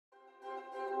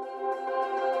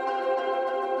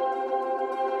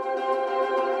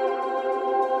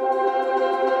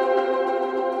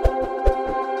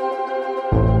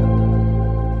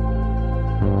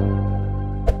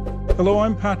Hello,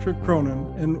 I'm Patrick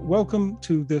Cronin, and welcome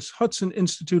to this Hudson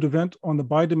Institute event on the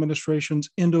Biden administration's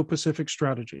Indo-Pacific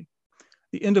Strategy.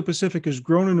 The Indo-Pacific has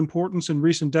grown in importance in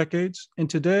recent decades, and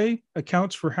today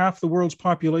accounts for half the world's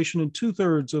population and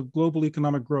two-thirds of global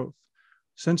economic growth.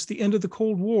 Since the end of the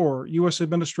Cold War, U.S.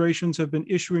 administrations have been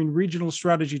issuing regional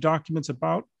strategy documents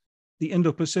about the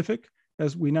Indo-Pacific,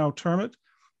 as we now term it,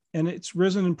 and it's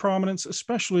risen in prominence,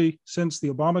 especially since the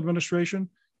Obama administration,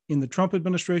 in the Trump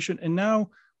administration, and now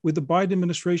with the Biden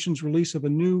administration's release of a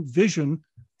new vision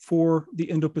for the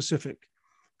Indo-Pacific.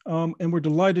 And we're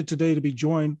delighted today to be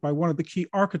joined by one of the key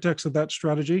architects of that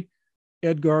strategy,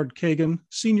 Edgard Kagan,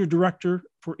 Senior Director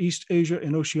for East Asia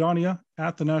and Oceania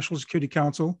at the National Security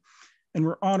Council. And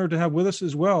we're honored to have with us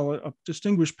as well a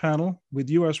distinguished panel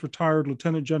with U.S. retired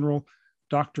Lieutenant General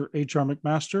Dr. H.R.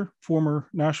 McMaster, former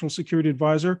National Security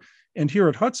Advisor, and here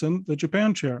at Hudson, the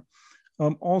Japan Chair.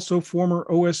 Also former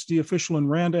OSD official and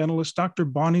RAND analyst, Dr.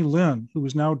 Bonny, who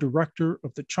is now director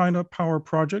of the China Power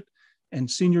Project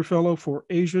and senior fellow for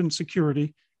Asian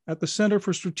security at the Center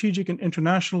for Strategic and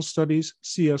International Studies,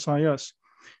 CSIS.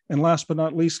 And last but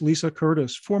not least, Lisa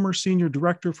Curtis, former senior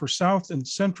director for South and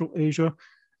Central Asia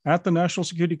at the National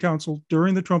Security Council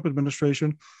during the Trump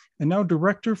administration, and now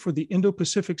director for the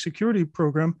Indo-Pacific Security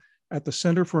Program at the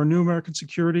Center for a New American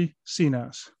Security,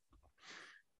 CNAS.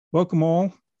 Welcome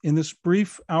all. In this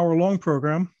brief hour-long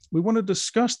program, we want to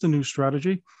discuss the new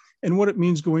strategy and what it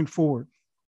means going forward.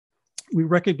 We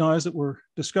recognize that we're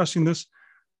discussing this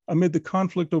amid the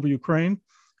conflict over Ukraine,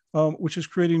 which is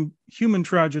creating human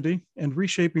tragedy and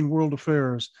reshaping world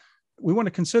affairs. We want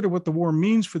to consider what the war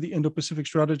means for the Indo-Pacific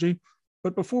strategy,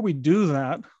 but before we do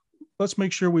that, let's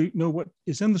make sure we know what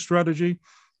is in the strategy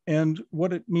and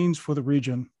what it means for the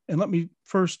region. And let me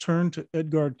first turn to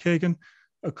Edgard Kagan,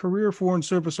 a career Foreign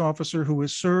Service officer who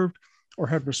has served or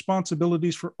had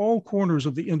responsibilities for all corners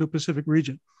of the Indo-Pacific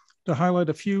region, to highlight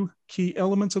a few key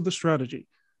elements of the strategy.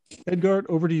 Edgard,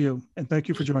 over to you, and thank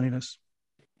you for joining us.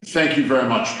 Thank you very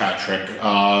much, Patrick,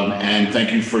 and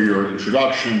thank you for your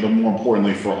introduction, but more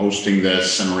importantly for hosting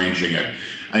this and arranging it.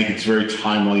 I think it's very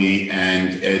timely,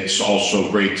 and it's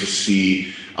also great to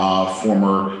see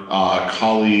former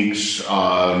colleagues,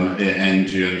 and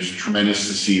it's tremendous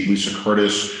to see Lisa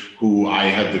Curtis, who I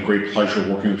had the great pleasure of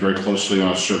working with very closely when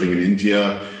I was serving in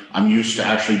India. I'm used to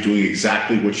actually doing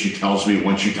exactly what she tells me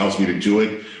when she tells me to do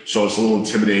it. So it's a little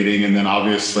intimidating. And then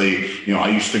obviously, I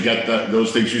used to get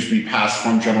those things used to be passed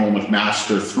from General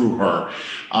McMaster through her.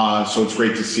 So it's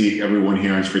great to see everyone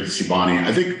here, and it's great to see Bonny.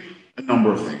 I think a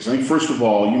number of things. I think first of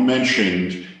all, you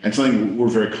mentioned, and something we're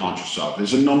very conscious of,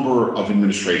 there's a number of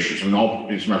administrations. I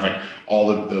mean, as a matter of fact, all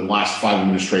the last 5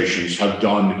 administrations have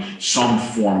done some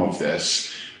form of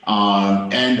this.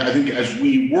 And I think as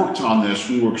we worked on this,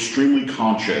 we were extremely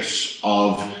conscious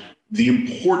of the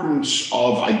importance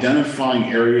of identifying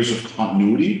areas of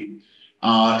continuity,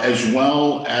 as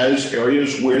well as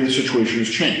areas where the situation has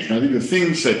changed. And I think the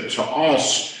things that to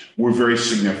us were very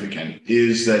significant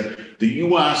is that the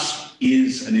U.S.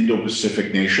 is an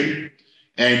Indo-Pacific nation,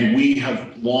 and we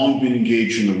have long been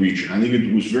engaged in the region. I think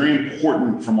it was very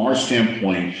important from our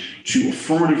standpoint to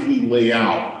affirmatively lay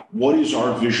out what is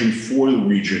our vision for the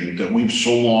region that we've so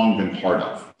long been part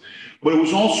of. But it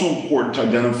was also important to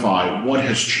identify what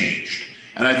has changed.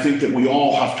 And I think that we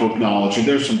all have to acknowledge that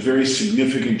there's some very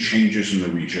significant changes in the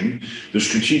region. The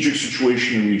strategic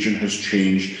situation in the region has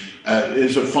changed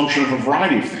as a function of a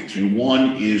variety of things. I mean,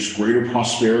 one is greater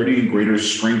prosperity and greater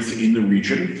strength in the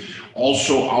region.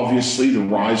 Also, obviously, the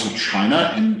rise of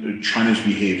China and China's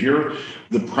behavior,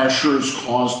 the pressures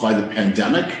caused by the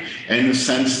pandemic, and the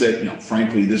sense that,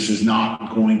 frankly, this is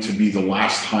not going to be the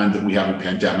last time that we have a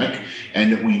pandemic,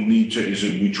 and that we need to, as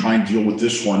we try and deal with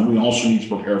this one, we also need to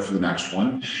prepare for the next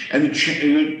one, and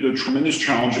the tremendous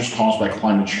challenges caused by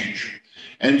climate change.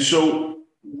 And so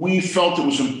we felt it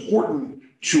was important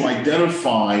to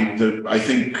identify the, I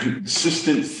think,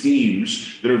 consistent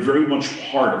themes that are very much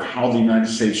part of how the United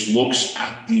States looks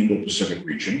at the Indo-Pacific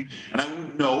region. And I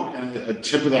would note, and a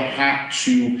tip of the hat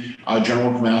to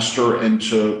General McMaster and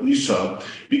to Lisa,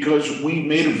 because we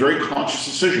made a very conscious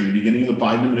decision at the beginning of the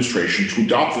Biden administration to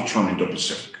adopt the term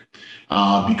Indo-Pacific.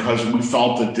 Because we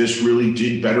felt that this really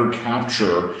did better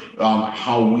capture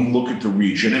how we look at the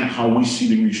region and how we see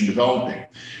the region developing.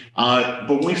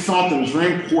 But we thought that it was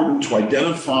very important to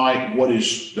identify what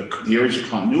is the areas of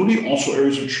continuity, also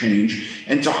areas of change,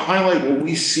 and to highlight what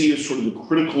we see as sort of the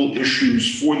critical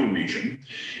issues for the region.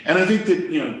 And I think that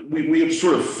we have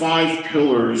sort of 5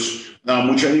 pillars,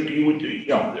 which I think you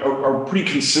would are pretty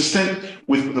consistent,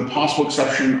 with the possible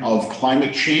exception of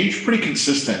climate change, pretty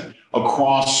consistent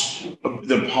across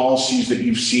the policies that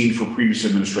you've seen for previous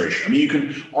administration. I mean, you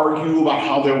can argue about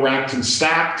how they're racked and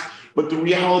stacked, but the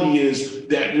reality is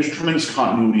that there's tremendous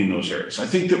continuity in those areas. I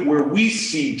think that where we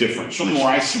see difference, certainly where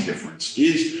I see difference,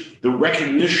 is the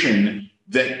recognition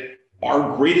that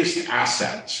our greatest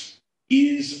asset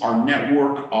is our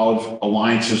network of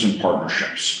alliances and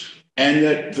partnerships, and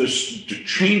that the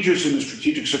changes in the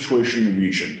strategic situation in the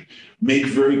region make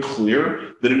very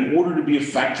clear that in order to be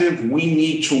effective, we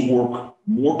need to work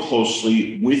more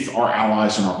closely with our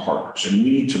allies and our partners, and we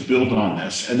need to build on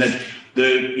this. And that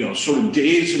the sort of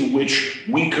days in which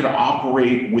we could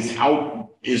operate without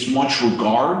as much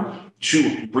regard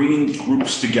to bringing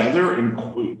groups together and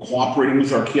cooperating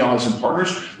with our key allies and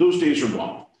partners, those days are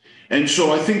gone. And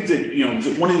so I think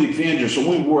that, one of the advantages, so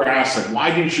when we were asked, like,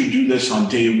 why didn't you do this on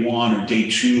day one or day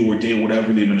two or day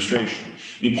whatever the administration?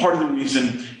 I mean, part of the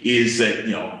reason is that,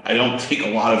 I don't think a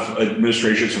lot of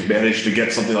administrations have managed to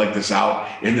get something like this out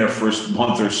in their first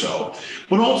month or so,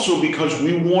 but also because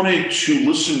we wanted to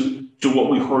listen to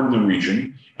what we heard in the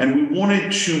region, and we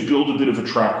wanted to build a bit of a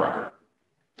track record.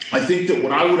 I think that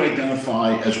what I would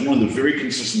identify as one of the very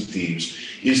consistent themes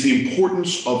is the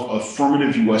importance of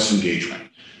affirmative U.S. engagement.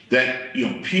 That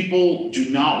people do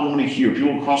not want to hear,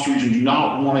 people across the region do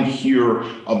not want to hear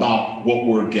about what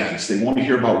we're against. They want to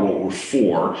hear about what we're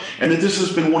for. And that this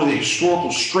has been one of the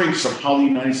historical strengths of how the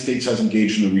United States has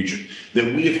engaged in the region.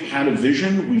 That we have had a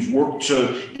vision, we've worked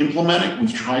to implement it,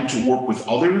 we've tried to work with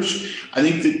others. I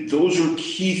think that those are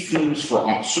key themes for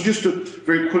us. So just to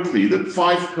very quickly, the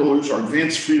 5 pillars are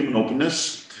advanced freedom and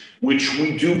openness, which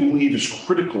we do believe is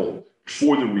critical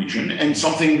for the region, and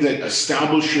something that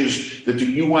establishes that the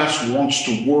U.S. wants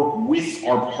to work with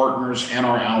our partners and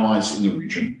our allies in the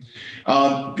region,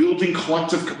 building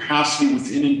collective capacity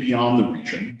within and beyond the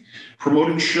region,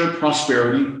 promoting shared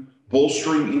prosperity,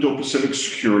 bolstering Indo-Pacific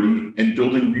security, and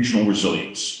building regional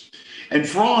resilience. And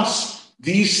for us,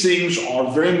 these things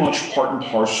are very much part and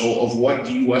parcel of what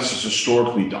the U.S. has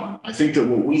historically done. I think that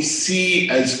what we see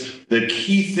as the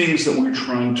key things that we're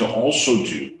trying to also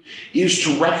do is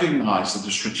to recognize that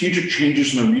the strategic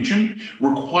changes in the region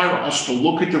require us to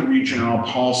look at the region and our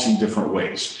policy in different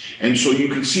ways. And so you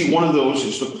can see one of those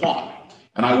is the Quad.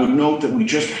 And I would note that we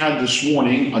just had this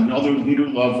morning another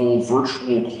leader-level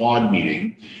virtual Quad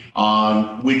meeting,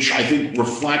 which I think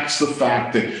reflects the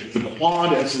fact that the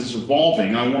Quad, as it's evolving,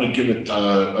 and I want to give it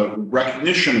a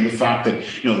recognition of the fact that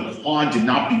the Quad did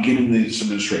not begin in this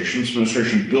administration. This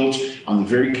administration built on the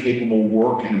very capable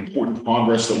work and important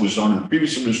progress that was done in the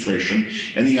previous administration,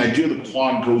 and the idea of the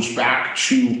Quad goes back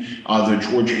to the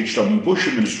George H.W. Bush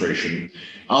administration.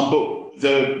 But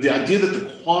the idea that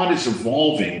the Quad is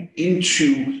evolving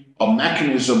into a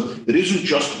mechanism that isn't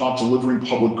just about delivering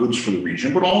public goods for the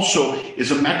region, but also is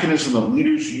a mechanism that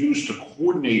leaders use to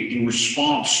coordinate in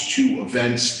response to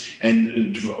events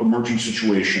and emerging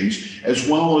situations, as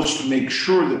well as to make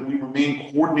sure that we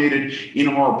remain coordinated in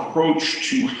our approach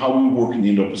to how we work in the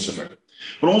Indo-Pacific.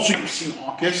 But also you've seen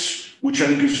AUKUS, which I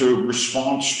think is a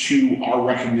response to our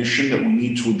recognition that we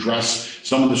need to address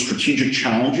some of the strategic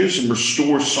challenges and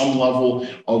restore some level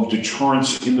of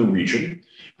deterrence in the region.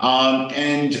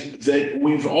 And that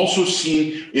we've also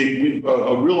seen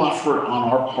a real effort on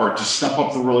our part to step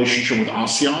up the relationship with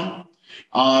ASEAN.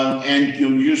 And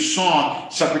you saw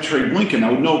Secretary Blinken,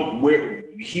 I would note, where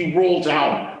he rolled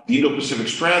out the Indo-Pacific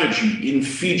Strategy in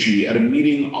Fiji at a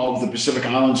meeting of the Pacific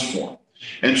Islands Forum.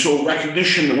 And so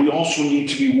recognition that we also need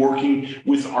to be working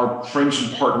with our friends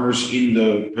and partners in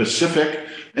the Pacific.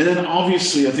 And then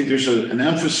obviously, I think there's an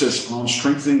emphasis on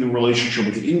strengthening the relationship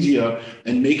with India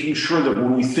and making sure that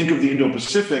when we think of the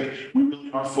Indo-Pacific, we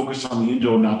really are focused on the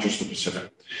Indo, not just the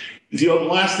Pacific. The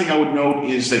last thing I would note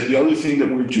is that the other thing that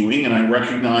we're doing, and I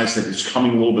recognize that it's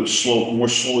coming a little bit more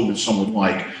slowly than some would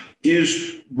like,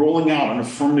 is rolling out an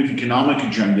affirmative economic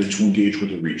agenda to engage with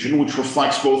the region, which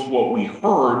reflects both what we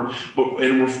heard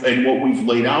and what we've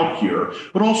laid out here,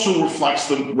 but also reflects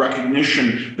the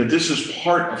recognition that this is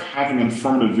part of having an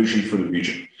affirmative vision for the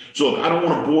region. So look, I don't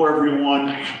want to bore everyone,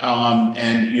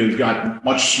 and you've got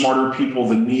much smarter people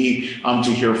than me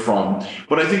to hear from,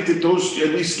 but I think that those at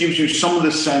least gives you some of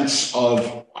the sense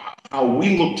of how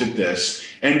we looked at this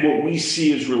and what we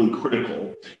see is really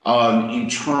critical in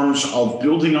terms of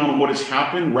building on what has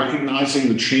happened, recognizing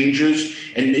the changes,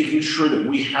 and making sure that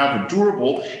we have a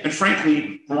durable and,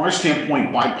 frankly, from our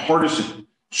standpoint, bipartisan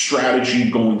strategy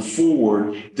going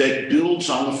forward that builds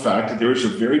on the fact that there is a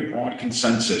very broad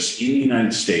consensus in the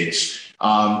United States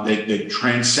that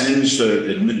transcends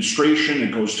the administration,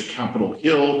 that goes to Capitol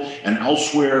Hill and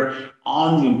elsewhere,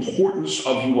 on the importance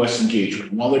of U.S.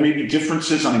 engagement. While there may be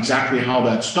differences on exactly how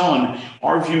that's done,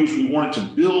 our view is we wanted to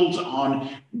build on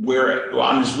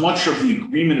as much of the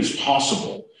agreement as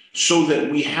possible so that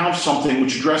we have something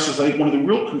which addresses, I think, one of the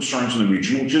real concerns in the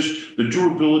region, which is the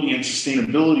durability and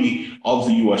sustainability of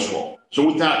the U.S. role. So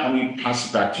with that, let me pass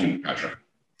it back to you, Patrick.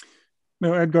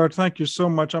 No, Edgard, thank you so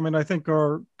much. I mean, I think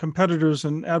our competitors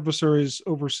and adversaries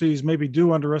overseas maybe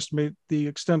do underestimate the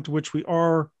extent to which we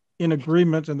are in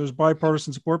agreement and there's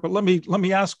bipartisan support. But let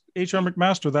me ask H.R.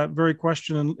 McMaster that very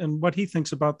question and what he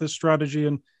thinks about this strategy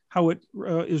and how it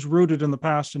is rooted in the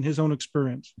past in his own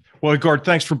experience. Well, Edgard,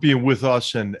 thanks for being with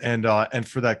us and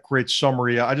for that great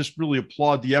summary. I just really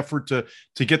applaud the effort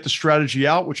to get the strategy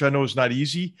out, which I know is not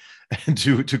easy, and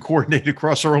to coordinate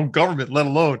across our own government, let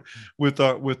alone with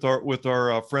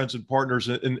our friends and partners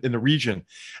in the region.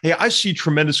 Hey, I see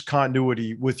tremendous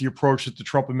continuity with the approach that the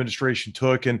Trump administration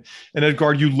took, and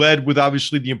Edgard, you led with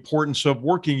obviously the importance of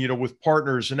working, with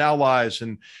partners and allies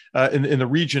and in the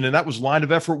region, and that was line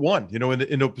of effort one, in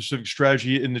the Indo-Pacific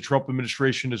Strategy in the Trump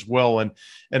administration as well, and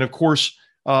of course,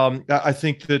 I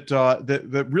think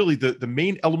that really the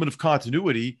main element of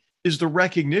continuity is the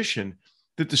recognition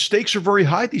that the stakes are very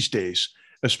high these days,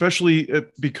 especially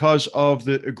because of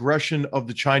the aggression of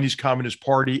the Chinese Communist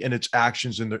Party and its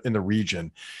actions in the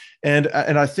region, and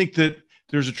I think that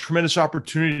there's a tremendous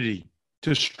opportunity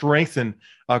to strengthen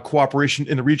cooperation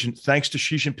in the region, thanks to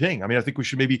Xi Jinping. I mean, I think we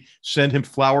should maybe send him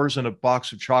flowers and a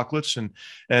box of chocolates, and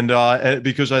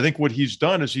because I think what he's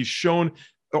done is he's shown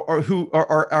who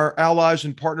are our allies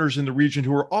and partners in the region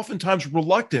who are oftentimes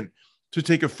reluctant to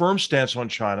take a firm stance on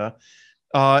China,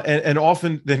 and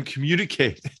often then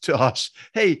communicate to us,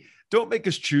 hey, don't make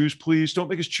us choose, please. Don't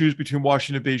make us choose between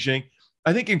Washington and Beijing.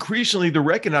 I think increasingly they're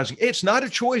recognizing, hey, it's not a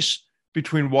choice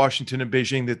between Washington and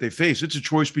Beijing that they face. It's a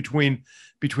choice between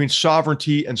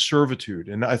sovereignty and servitude.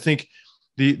 And I think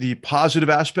the positive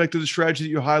aspect of the strategy that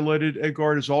you highlighted,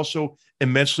 Edgard, is also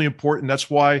immensely important. That's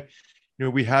why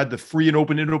we had the free and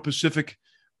open Indo-Pacific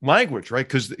language, right?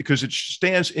 Because it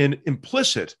stands in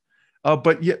implicit,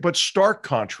 but stark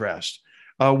contrast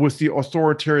with the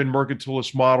authoritarian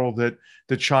mercantilist model that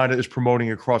China is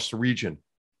promoting across the region.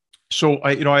 So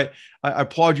I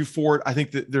applaud you for it. I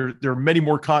think that there are many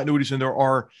more continuities than there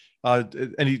are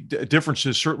any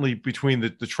differences, certainly between the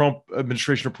Trump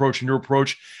administration approach and your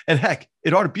approach. And heck,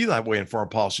 it ought to be that way in foreign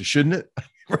policy, shouldn't it?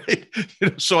 Right?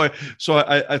 So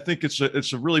I think it's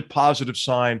a really positive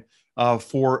sign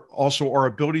for also our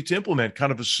ability to implement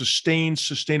kind of a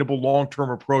sustainable, long-term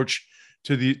approach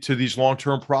to these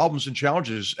long-term problems and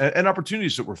challenges and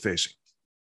opportunities that we're facing.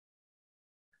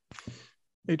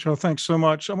 H.R., thanks so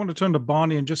much. I want to turn to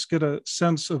Bonny and just get a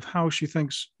sense of how she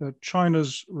thinks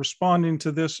China's responding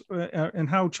to this and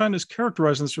how China's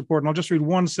characterizing this report. And I'll just read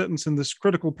one sentence in this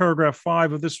critical paragraph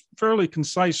 5 of this fairly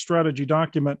concise strategy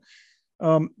document.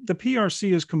 The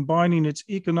PRC is combining its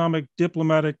economic,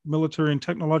 diplomatic, military, and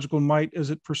technological might as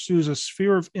it pursues a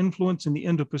sphere of influence in the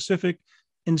Indo-Pacific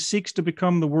and seeks to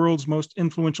become the world's most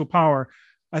influential power.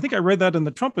 I think I read that in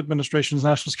the Trump administration's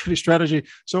national security strategy.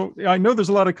 So I know there's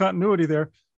a lot of continuity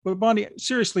there. But Bonny,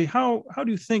 seriously, how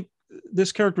do you think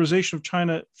this characterization of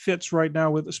China fits right now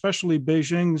with especially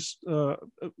Beijing's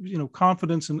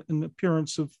confidence and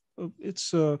appearance of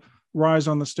its rise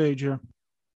on the stage here?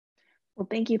 Well,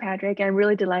 thank you, Patrick. I'm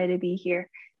really delighted to be here.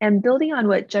 And building on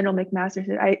what General McMaster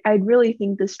said, I really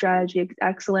think the strategy is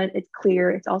excellent. It's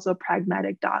clear. It's also a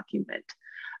pragmatic document.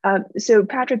 So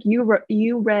Patrick,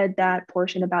 you read that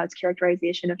portion about its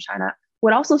characterization of China.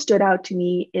 What also stood out to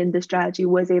me in the strategy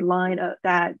was a line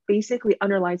that basically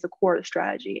underlines the core of the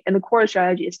strategy. And the core of the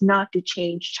strategy is not to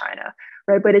change China,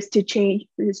 right? But it's to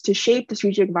shape the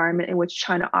strategic environment in which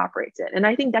China operates in. And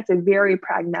I think that's a very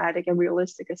pragmatic and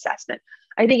realistic assessment.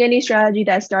 I think any strategy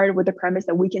that started with the premise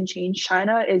that we can change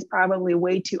China is probably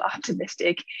way too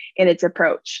optimistic in its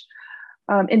approach.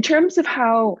 In terms of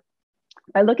how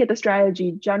I look at the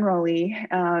strategy generally,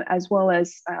 as well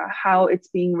as how it's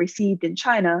being received in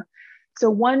China. So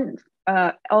one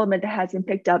element that has been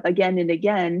picked up again and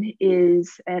again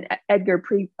is, and Edgar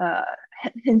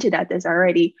hinted at this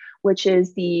already, which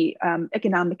is the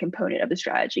economic component of the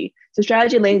strategy. So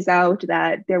strategy lays out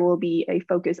that there will be a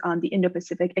focus on the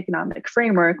Indo-Pacific economic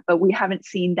framework, but we haven't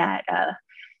seen that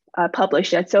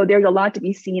published yet. So there's a lot to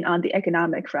be seen on the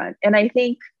economic front. And I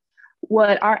think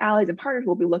what our allies and partners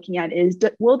will be looking at is,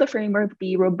 will the framework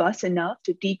be robust enough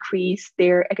to decrease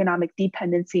their economic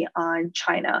dependency on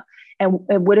China? And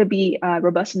would it be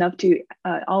robust enough to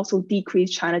also decrease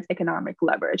China's economic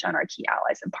leverage on our key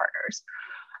allies and partners?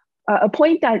 A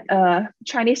point that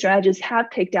Chinese strategists have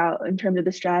picked out in terms of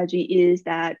the strategy is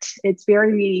that it's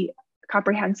very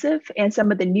comprehensive, and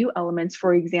some of the new elements,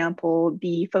 for example,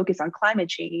 the focus on climate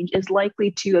change, is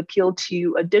likely to appeal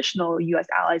to additional US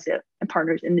allies and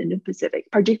partners in the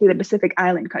Indo-Pacific, particularly the Pacific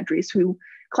Island countries, who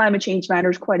climate change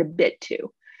matters quite a bit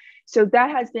to. So that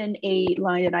has been a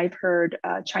line that I've heard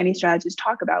Chinese strategists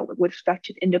talk about with respect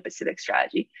to the Indo-Pacific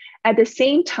strategy. At the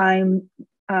same time,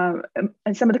 and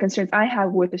some of the concerns I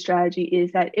have with the strategy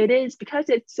is that it is, because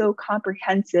it's so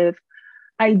comprehensive,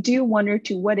 I do wonder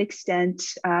to what extent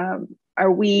is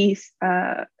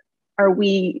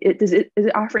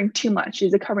it offering too much?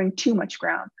 Is it covering too much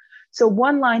ground? So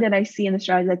one line that I see in the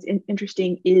strategy that's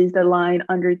interesting is the line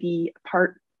under the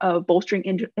part of bolstering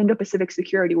Indo-Pacific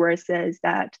security, where it says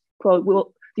that, quote,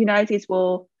 the United States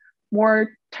will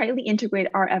more tightly integrate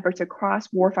our efforts across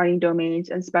warfighting domains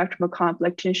and spectrum of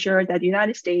conflict to ensure that the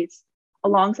United States,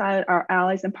 alongside our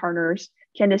allies and partners,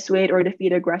 can dissuade or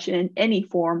defeat aggression in any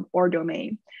form or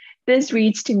domain. This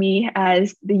reads to me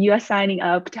as the US signing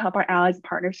up to help our allies and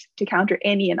partners to counter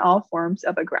any and all forms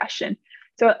of aggression.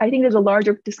 So I think there's a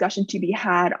larger discussion to be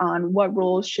had on what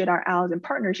roles should our allies and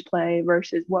partners play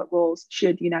versus what roles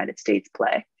should the United States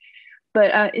play.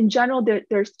 But in general,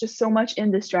 there's just so much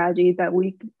in this strategy that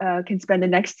we can spend the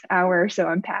next hour or so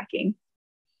unpacking.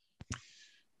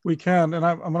 We can, and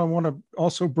I'm going to want to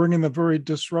also bring in the very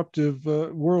disruptive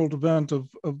world event of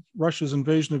Russia's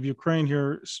invasion of Ukraine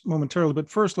here momentarily. But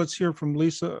first, let's hear from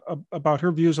Lisa about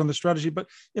her views on the strategy, but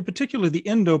in particular the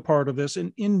Indo part of this,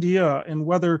 in India, and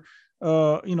whether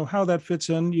how that fits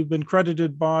in. You've been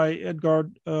credited by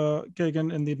Edgard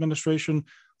Kagan and the administration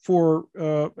for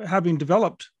having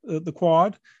developed the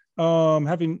Quad,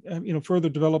 having further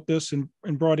developed this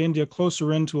and brought India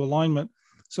closer into alignment.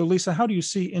 So, Lisa, how do you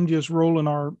see India's role in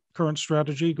our current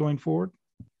strategy going forward?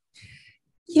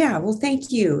 Yeah, well, thank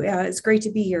you. It's great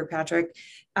to be here, Patrick.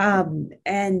 I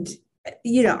think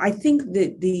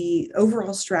that the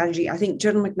overall strategy, I think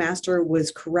General McMaster was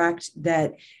correct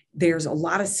that there's a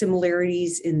lot of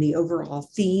similarities in the overall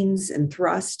themes and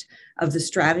thrust of the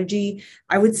strategy.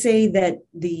 I would say that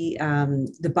the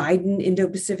Biden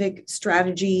Indo-Pacific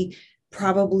strategy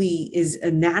probably is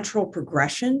a natural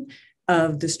progression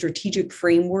of the strategic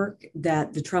framework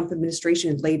that the Trump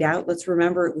administration had laid out. Let's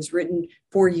remember it was written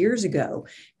 4 years ago.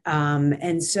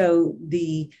 And so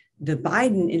the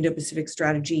Biden Indo-Pacific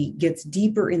strategy gets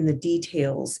deeper in the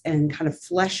details and kind of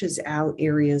fleshes out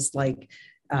areas like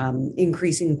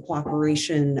increasing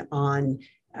cooperation on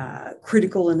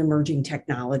critical and emerging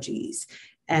technologies.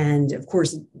 And of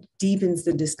course, deepens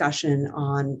the discussion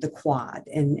on the Quad.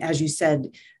 And as you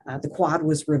said, the Quad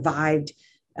was revived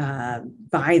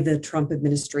by the Trump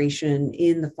administration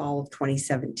in the fall of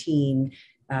 2017.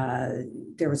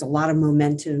 There was a lot of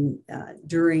momentum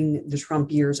during the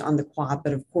Trump years on the Quad,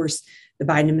 but of course, the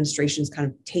Biden administration has kind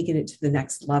of taken it to the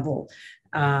next level.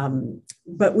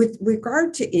 But with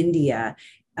regard to India,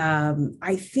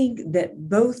 I think that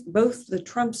both the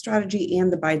Trump strategy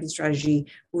and the Biden strategy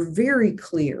were very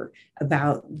clear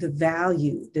about the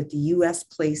value that the U.S.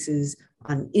 places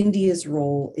on India's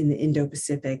role in the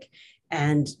Indo-Pacific,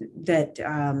 and that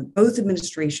both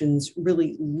administrations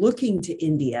really looking to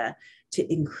India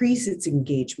to increase its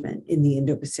engagement in the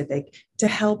Indo-Pacific to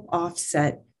help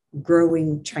offset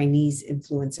growing Chinese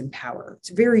influence and power. It's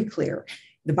very clear.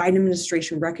 The Biden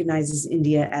administration recognizes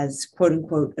India as, quote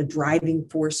unquote, a driving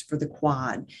force for the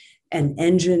Quad, an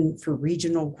engine for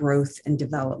regional growth and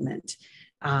development.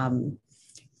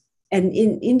 And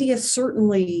India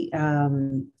certainly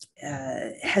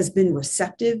has been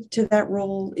receptive to that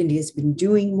role. India's been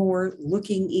doing more,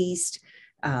 looking east.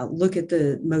 Look at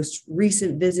the most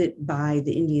recent visit by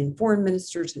the Indian foreign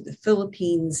minister to the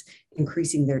Philippines,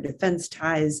 increasing their defense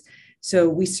ties. So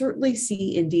we certainly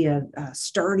see India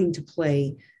starting to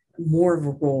play more of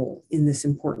a role in this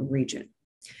important region.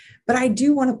 But I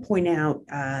do want to point out,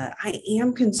 I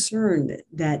am concerned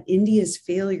that India's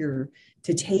failure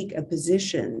to take a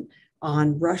position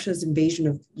on Russia's invasion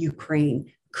of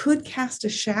Ukraine could cast a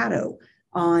shadow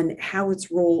on how its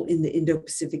role in the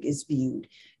Indo-Pacific is viewed.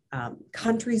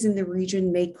 Countries in the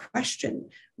region may question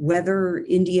whether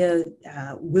India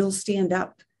will stand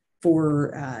up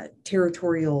for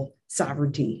territorial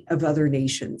sovereignty of other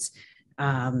nations,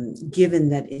 given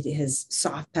that it has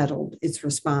soft-pedaled its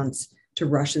response to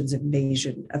Russia's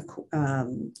invasion of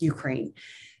Ukraine.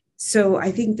 So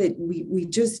I think that we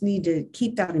just need to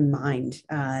keep that in mind.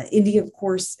 India, of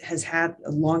course, has had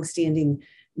a longstanding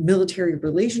military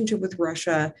relationship with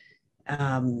Russia.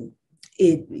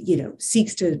 It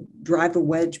seeks to drive a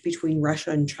wedge between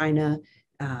Russia and China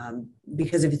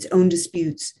because of its own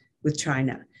disputes with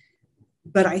China.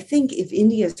 But I think if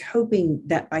India is hoping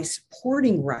that by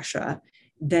supporting Russia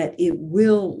that it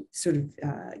will sort of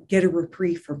get a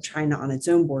reprieve from China on its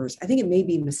own borders, I think it may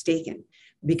be mistaken,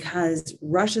 because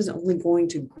Russia's only going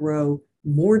to grow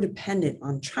more dependent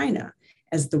on China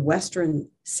as the Western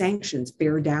sanctions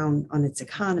bear down on its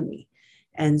economy.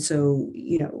 And so,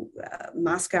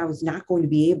 Moscow is not going to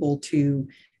be able to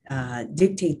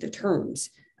dictate the terms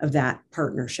of that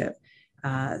partnership.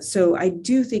 So I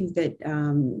do think that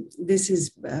this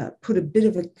has put a bit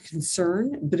of a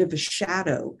concern, a bit of a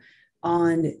shadow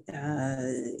on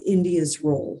India's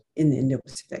role in the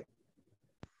Indo-Pacific.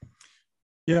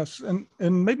 Yes,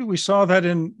 and maybe we saw that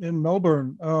in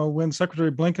Melbourne when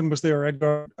Secretary Blinken was there,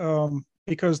 Edgard,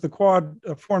 because the Quad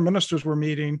foreign ministers were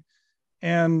meeting,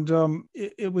 and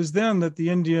it was then that the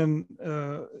Indian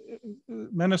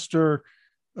minister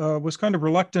was kind of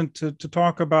reluctant to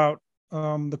talk about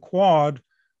the Quad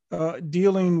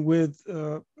dealing with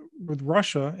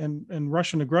Russia and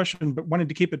Russian aggression, but wanted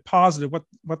to keep it positive,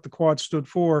 what the Quad stood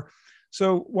for.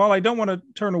 So while I don't want to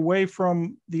turn away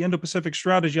from the Indo-Pacific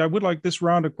strategy, I would like this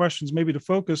round of questions maybe to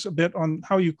focus a bit on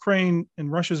how Ukraine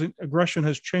and Russia's aggression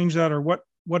has changed that, or what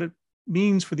it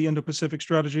means for the Indo-Pacific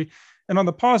strategy. And on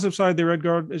the positive side there,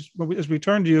 Edgard, as we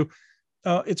turn to you,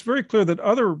 it's very clear that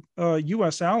other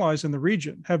U.S. allies in the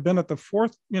region have been at the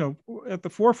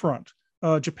forefront.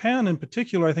 Japan, in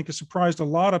particular, I think has surprised a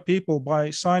lot of people by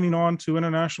signing on to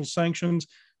international sanctions,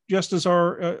 just as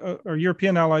our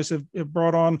European allies have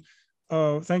brought on,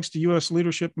 thanks to U.S.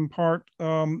 leadership in part,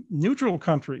 neutral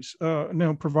countries,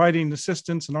 providing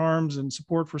assistance and arms and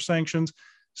support for sanctions.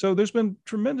 So there's been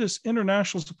tremendous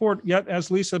international support. Yet,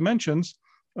 as Lisa mentions,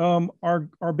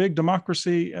 our big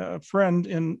democracy friend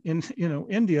in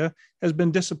India has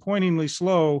been disappointingly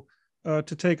slow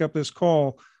to take up this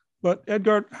call. But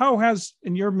Edgard, how has,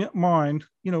 in your mind,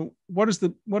 what is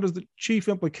the chief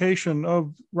implication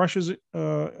of Russia's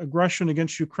aggression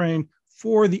against Ukraine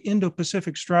for the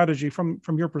Indo-Pacific strategy from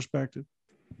your perspective?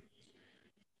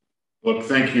 Look,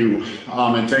 thank you,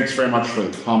 and thanks very much for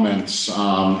the comments.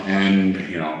 Try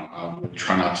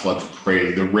not to let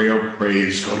the rare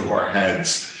praise go to our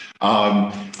heads.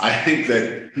 I think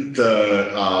that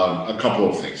a couple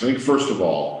of things. I think first of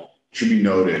all, it should be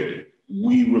noted,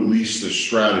 we released this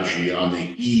strategy on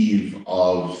the eve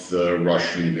of the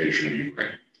Russian invasion of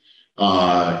Ukraine.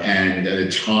 And at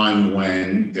a time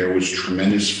when there was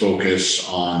tremendous focus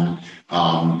on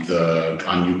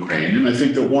Ukraine. And I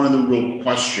think that one of the real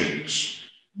questions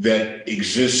that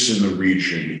exists in the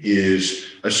region is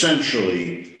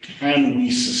essentially, can we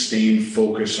sustain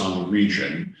focus on the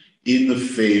region in the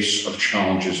face of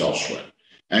challenges elsewhere?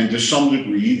 And to some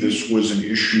degree, this was an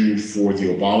issue for the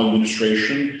Obama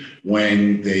administration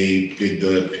when they did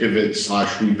the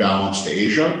pivot/rebalance to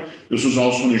Asia. This was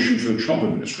also an issue for the Trump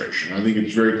administration. I think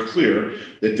it's very clear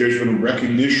that there's been a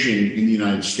recognition in the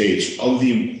United States of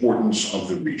the importance of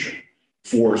the region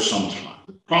for some time.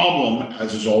 The problem,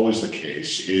 as is always the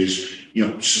case, is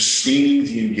sustaining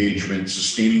the engagement,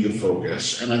 sustaining the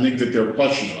focus, and I think that there are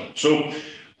questions on it. So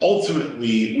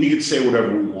ultimately, we could say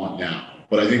whatever we want now,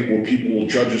 but I think what people will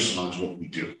judge us on is what we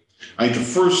do. I think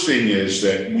the first thing is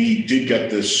that we did get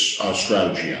this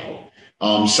strategy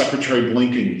out. Secretary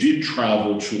Blinken did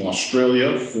travel to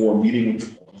Australia for a meeting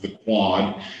with the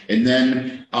Quad, and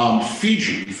then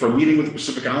Fiji for a meeting with the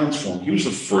Pacific Islands Forum. He was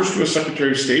the first U.S.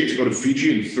 Secretary of State to go to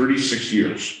Fiji in 36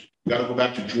 years. We've got to go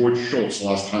back to George Shultz the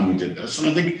last time we did this. And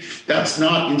I think that's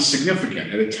not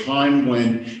insignificant at a time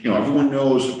when everyone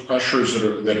knows the pressures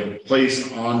that are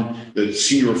placed on the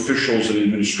senior officials in the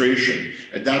administration.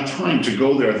 At that time, to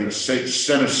go there, I think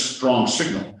sent a strong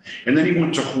signal. And then he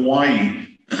went to Hawaii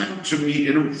to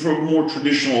meet for a more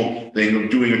traditional thing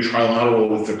of doing a trilateral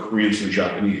with the Koreans and the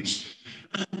Japanese.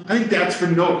 I think that's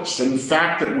been noticed. And the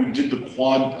fact that we did the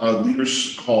Quad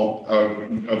leaders call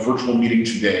a virtual meeting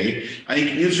today, I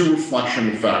think is a reflection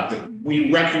of the fact that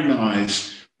we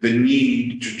recognize the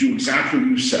need to do exactly what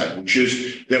you said, which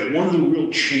is that one of the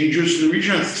real changes in the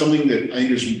region, something that I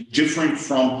think is different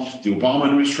from the Obama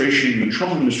administration and the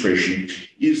Trump administration,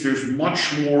 is there's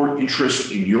much more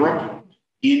interest in Europe,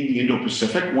 in the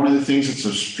Indo-Pacific. One of the things that's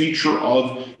a feature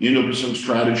of the Indo-Pacific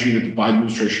strategy that the Biden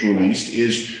administration released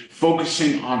is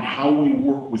focusing on how we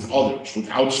work with others, with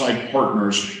outside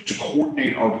partners, to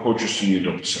coordinate our approaches to the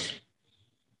Indo-Pacific.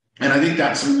 And I think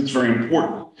that's something that's very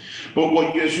important.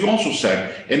 But as you also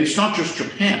said, and it's not just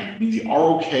Japan, I mean, the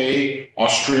ROK,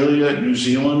 Australia, New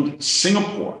Zealand,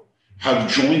 Singapore have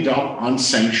joined up on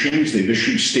sanctions. They've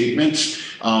issued statements.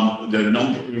 The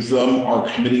number of them are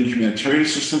committing humanitarian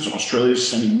assistance. Australia is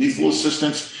sending lethal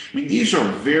assistance. I mean, these are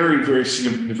very, very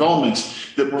significant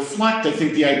developments that reflect, I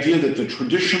think, the idea that the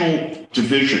traditional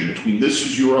division between this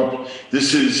is Europe,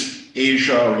 this is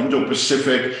Asia or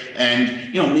Indo-Pacific,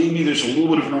 and maybe there's a little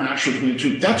bit of interaction between the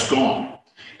two. That's gone.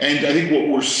 And I think what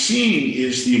we're seeing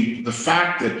is the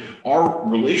fact that our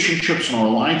relationships and our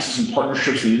alliances and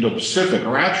partnerships in the Indo-Pacific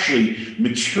are actually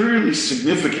materially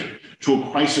significant to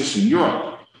a crisis in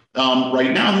Europe.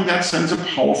 Right now, I think that sends a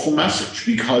powerful message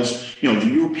because, the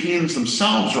Europeans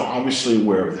themselves are obviously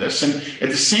aware of this. And at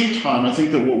the same time, I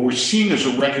think that what we're seeing is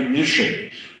a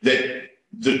recognition that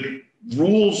the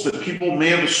rules that people may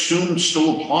have assumed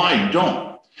still apply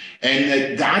don't.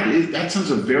 And that sends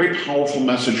a very powerful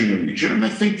message in the region. And I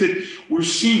think that we're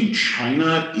seeing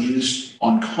China is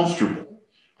uncomfortable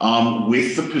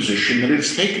with the position that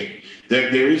it's taken.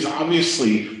 There is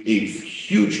obviously a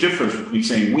huge difference between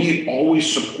saying we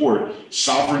always support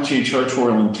sovereignty and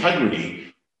territorial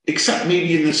integrity, except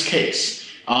maybe in this case.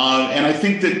 And I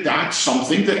think that that's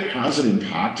something that has an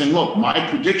impact. And look, my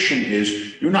prediction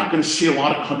is you're not going to see a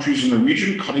lot of countries in the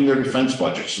region cutting their defense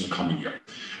budgets in the coming year.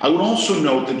 I would also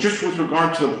note that just with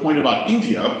regard to the point about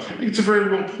India, I think it's a very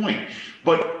real point.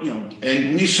 But,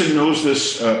 and Lisa knows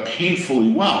this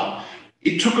painfully well,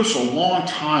 it took us a long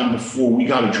time before we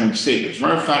got a joint statement. As a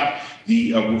matter of fact,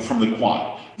 from the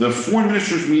Quad, the foreign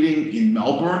ministers meeting in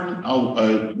Melbourne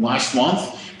last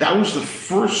month, that was the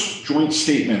first joint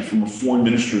statement from a foreign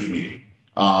ministers meeting.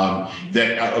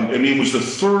 It was the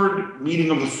third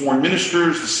meeting of the foreign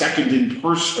ministers, the second in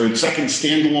person or second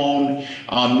standalone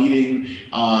meeting.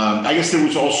 I guess there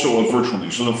was also a virtual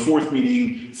meeting. So the fourth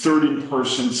meeting, third in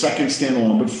person, second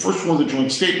standalone, but the first one, the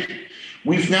joint statement.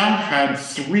 We've now had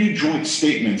 3 joint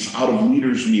statements out of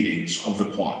leaders' meetings of the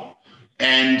Quad.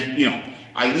 And,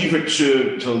 I leave it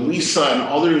to Lisa and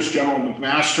others, General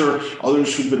McMaster,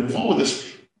 others who've been involved with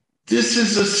this. This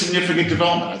is a significant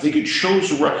development. I think it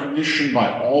shows a recognition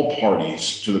by all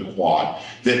parties to the Quad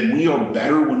that we are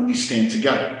better when we stand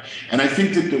together. And I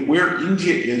think that where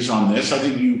India is on this, I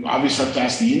think you obviously have to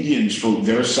ask the Indians for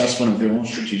their assessment of their own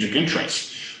strategic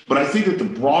interests. But I think that the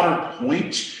broader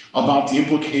point about the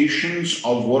implications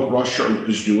of what Russia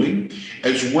is doing,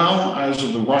 as well as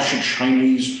of the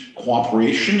Russia-Chinese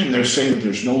cooperation, and they're saying that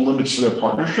there's no limits to their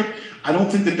partnership, I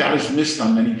don't think that is missed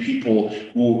on many people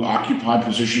who occupy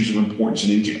positions of importance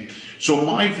in India. So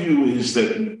my view is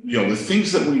that, the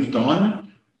things that we've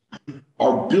done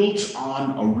are built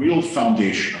on a real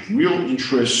foundation, of real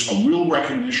interests, a real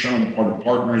recognition on the part of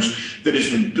partners that has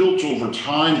been built over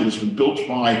time, that has been built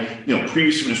by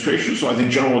previous administrations. So I think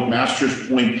General McMaster's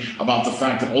point about the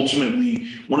fact that ultimately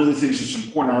one of the things that's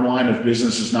important in our line of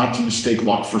business is not to mistake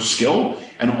luck for skill.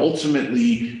 And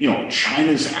ultimately,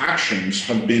 China's actions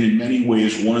have been in many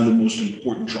ways one of the most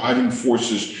important driving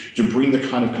forces to bring the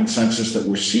kind of consensus that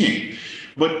we're seeing.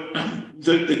 But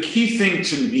the key thing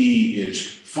to me is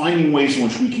finding ways in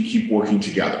which we can keep working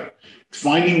together,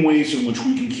 finding ways in which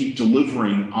we can keep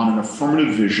delivering on an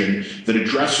affirmative vision that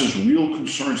addresses real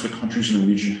concerns that countries in the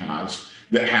region have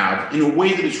in a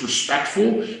way that is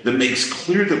respectful, that makes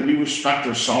clear that we respect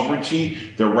their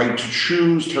sovereignty, their right to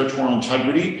choose, territorial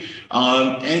integrity,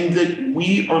 and that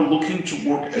we are looking to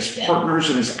work as partners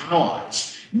and as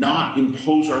allies, not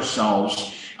impose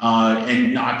ourselves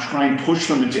and not try and push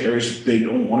them into areas that they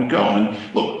don't want to go. And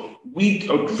look, we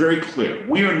are very clear.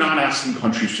 We are not asking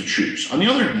countries to choose. On the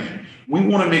other hand, we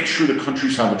want to make sure that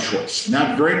countries have a choice. And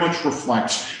that very much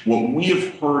reflects what we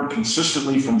have heard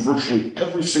consistently from virtually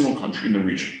every single country in the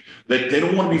region, that they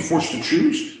don't want to be forced to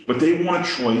choose, but they want a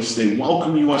choice. They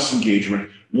welcome U.S. engagement,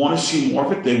 want to see more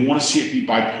of it. They want to see it be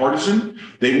bipartisan.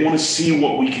 They want to see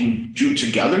what we can do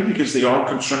together because they are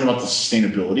concerned about the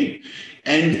sustainability.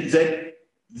 And that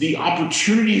the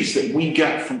opportunities that we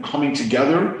get from coming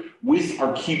together with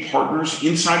our key partners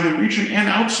inside the region and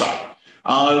outside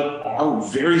are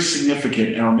very significant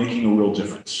and are making a real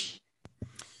difference.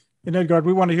 And Edgard,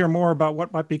 we want to hear more about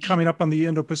what might be coming up on the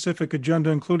Indo-Pacific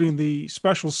agenda, including the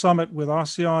special summit with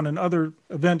ASEAN and other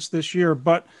events this year.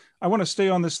 But I want to stay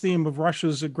on this theme of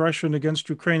Russia's aggression against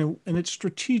Ukraine and its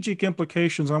strategic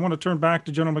implications. I want to turn back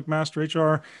to General McMaster,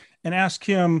 H.R., and ask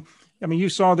him, you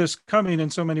saw this coming in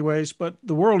so many ways, but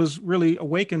the world is really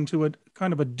awakened to a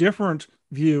kind of a different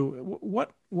view.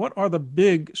 What are the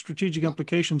big strategic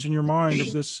implications in your mind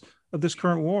of this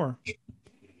current war?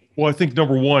 Well, I think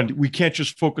number one, we can't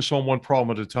just focus on one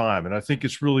problem at a time. And I think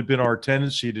it's really been our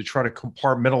tendency to try to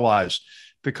compartmentalize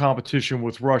the competition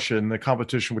with Russia and the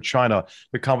competition with China,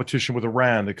 the competition with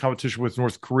Iran, the competition with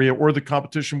North Korea, or the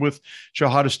competition with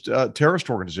jihadist terrorist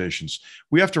organizations.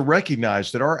 We have to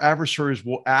recognize that our adversaries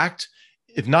will act,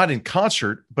 if not in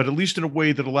concert, but at least in a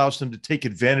way that allows them to take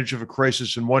advantage of a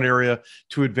crisis in one area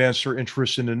to advance their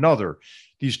interests in another.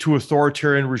 These two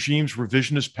authoritarian regimes,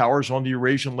 revisionist powers on the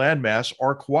Eurasian landmass,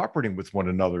 are cooperating with one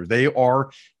another. They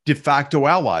are de facto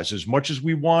allies. As much as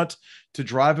we want to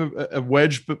drive a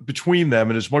wedge between them,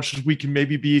 and as much as we can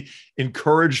maybe be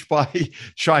encouraged by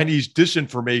Chinese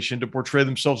disinformation to portray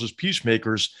themselves as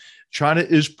peacemakers, China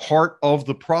is part of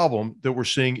the problem that we're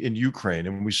seeing in Ukraine.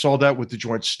 And we saw that with the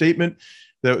joint statement,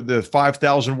 the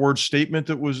 5,000 word statement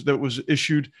that was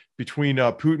issued between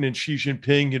Putin and Xi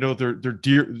Jinping. You know, they're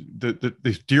dear,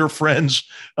 the dear friends,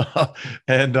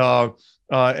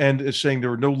 and is saying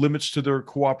there are no limits to their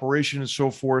cooperation and so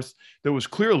forth. That was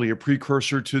clearly a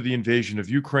precursor to the invasion of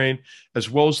Ukraine, as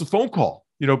well as the phone call,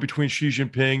 you know, between Xi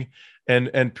Jinping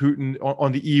and Putin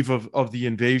on the eve of the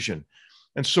invasion.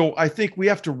 And so I think we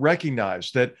have to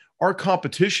recognize that our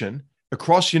competition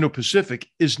across the Indo-Pacific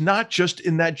is not just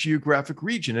in that geographic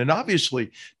region. And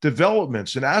obviously,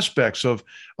 developments and aspects of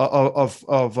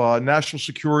national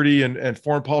security and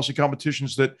foreign policy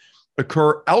competitions that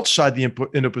occur outside the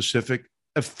Indo-Pacific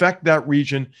affect that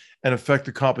region and affect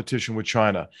the competition with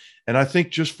China. And I think,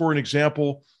 just for an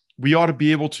example, we ought to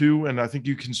be able to, and I think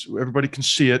everybody can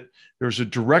see it, there's a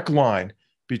direct line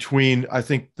between, I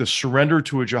think, the surrender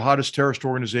to a jihadist terrorist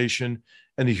organization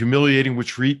and the humiliating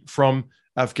retreat from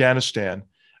Afghanistan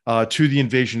to the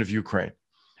invasion of Ukraine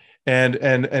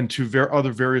and to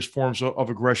other various forms of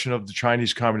aggression of the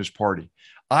Chinese Communist Party.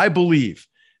 I believe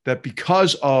that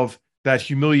because of that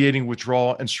humiliating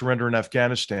withdrawal and surrender in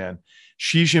Afghanistan,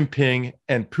 Xi Jinping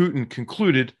and Putin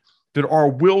concluded that our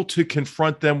will to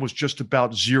confront them was just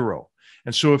about zero.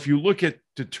 And so if you look at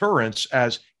deterrence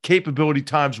as capability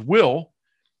times will,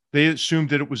 they assumed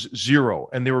that it was zero.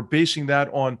 And they were basing that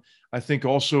on, I think,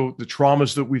 also the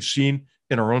traumas that we've seen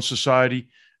in our own society,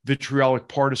 vitriolic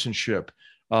partisanship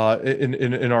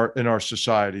in our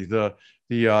society, the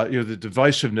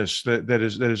divisiveness that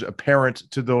is apparent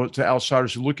to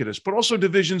outsiders who look at us, but also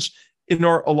divisions in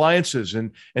our alliances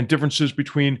and differences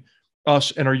between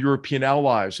us and our European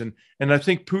allies. And I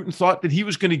think Putin thought that he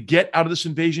was going to get out of this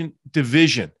invasion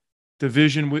division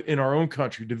in our own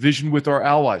country, division with our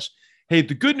allies. Hey,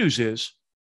 the good news is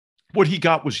what he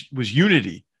got was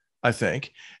unity, I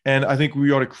think. And I think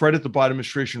we ought to credit the Biden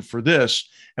administration for this.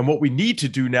 And what we need to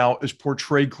do now is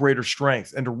portray greater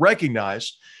strength and to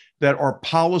recognize that our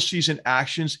policies and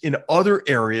actions in other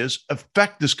areas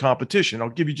affect this competition. I'll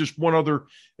give you just one other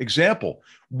example.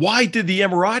 Why did the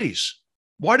Emiratis,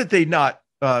 why did they not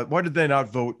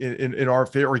vote in our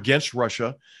favor or against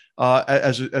Russia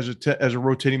as a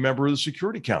rotating member of the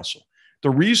Security Council? The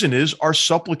reason is our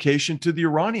supplication to the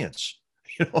Iranians,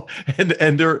 you know,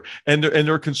 and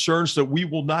their concerns that we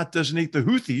will not designate the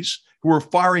Houthis, who are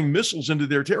firing missiles into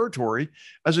their territory,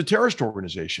 as a terrorist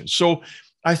organization. So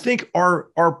I think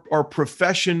our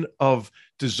profession of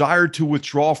desire to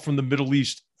withdraw from the Middle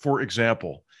East, for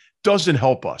example, doesn't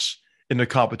help us in the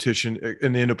competition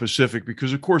in the Indo-Pacific,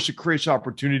 because, of course, it creates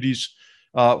opportunities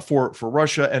for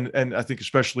Russia and I think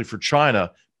especially for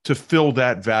China to fill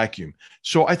that vacuum.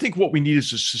 So I think what we need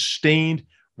is a sustained,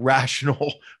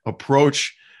 rational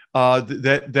approach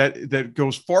that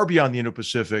goes far beyond the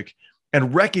Indo-Pacific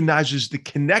and recognizes the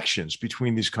connections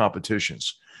between these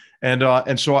competitions.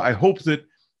 And so I hope that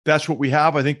that's what we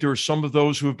have. I think there are some of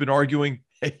those who have been arguing,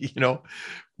 hey, you know,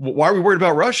 why are we worried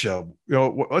about Russia? You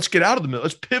know, let's get out of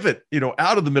let's pivot, you know,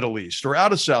 out of the Middle East or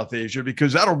out of South Asia,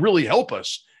 because that'll really help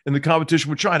us in the competition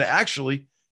with China. Actually,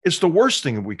 it's the worst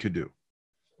thing that we could do.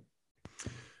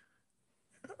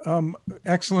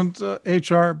 Excellent,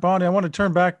 HR. Bonny, I want to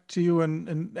turn back to you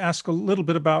and ask a little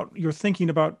bit about your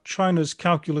thinking about China's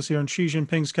calculus here and Xi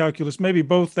Jinping's calculus, maybe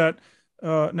both that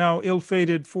now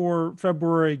ill-fated for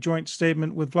February joint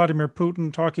statement with Vladimir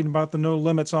Putin talking about the no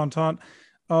limits entente.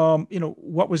 You know,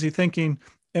 what was he thinking?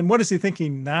 And what is he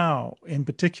thinking now in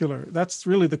particular? That's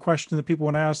really the question that people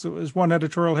want to ask. There was one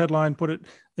editorial headline put it,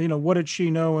 you know, what did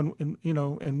Xi know and you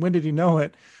know, and when did he know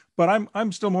it? But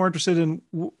I'm still more interested in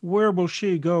where will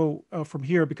Xi go from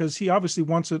here, because he obviously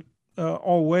wants it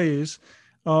always.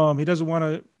 He doesn't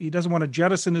want to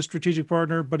jettison his strategic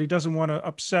partner, but he doesn't want to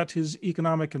upset his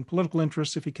economic and political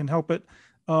interests if he can help it.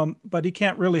 But he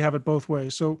can't really have it both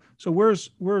ways. So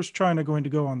where's China going to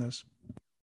go on this?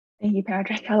 Thank you,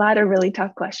 Patrick. A lot of really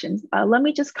tough questions. Let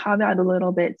me just comment a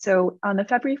little bit. So on the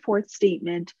February 4th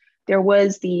statement, there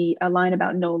was a line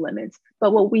about no limits.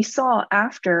 But what we saw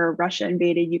after Russia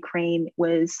invaded Ukraine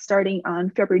was, starting on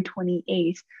February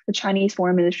 28th, the Chinese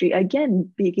Foreign Ministry again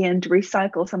began to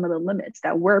recycle some of the limits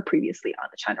that were previously on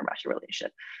the China-Russia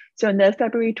relationship. So in the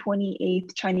February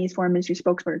 28th Chinese Foreign Ministry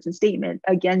spokesperson statement,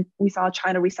 again, we saw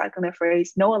China recycling the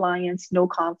phrase no alliance, no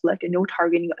conflict, and no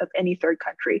targeting of any third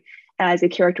country as a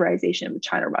characterization of the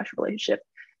China-Russia relationship.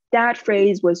 That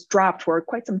phrase was dropped for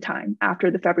quite some time after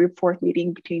the February 4th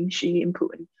meeting between Xi and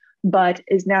Putin, but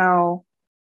is now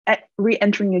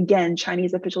re-entering again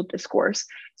Chinese official discourse.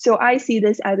 So I see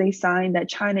this as a sign that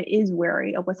China is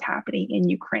wary of what's happening in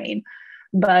Ukraine,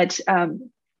 but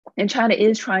and China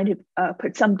is trying to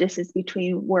put some distance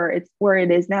between where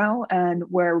it is now and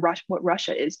what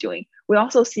Russia is doing. We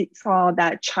also saw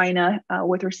that China,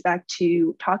 with respect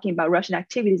to talking about Russian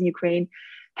activities in Ukraine,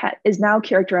 is now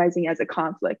characterizing as a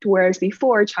conflict, whereas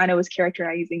before China was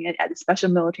characterizing it as a special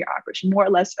military operation, more or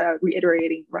less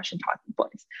reiterating Russian talking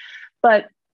points. But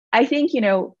I think,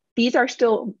 these are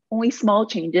still only small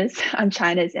changes on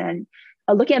China's end.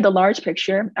 Looking at the large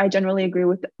picture, I generally agree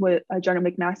with what General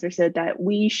McMaster said, that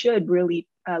we should really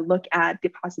look at the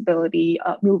possibility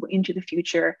of moving into the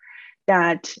future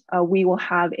that we will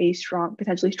have a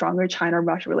potentially stronger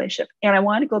China-Russia relationship. And I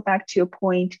want to go back to a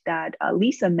point that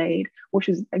Lisa made, which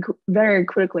is very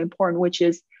critically important, which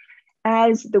is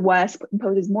as the West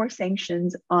imposes more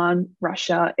sanctions on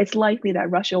Russia, it's likely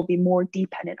that Russia will be more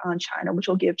dependent on China, which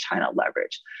will give China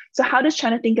leverage. So how does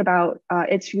China think about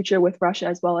its future with Russia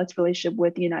as well as its relationship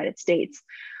with the United States?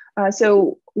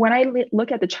 So when I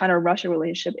look at the China-Russia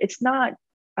relationship, it's not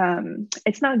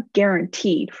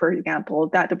guaranteed, for example,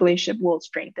 that the relationship will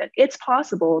strengthen. It's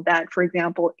possible that, for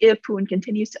example, if Putin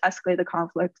continues to escalate the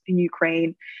conflict in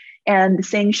Ukraine and the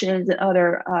sanctions and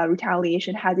other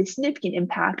retaliation has a significant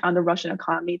impact on the Russian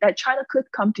economy, that China could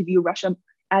come to view Russia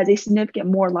as a significant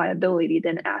more liability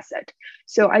than an asset.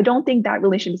 So I don't think that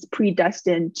relationship is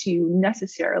predestined to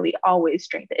necessarily always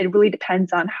strengthen. It really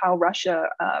depends on how Russia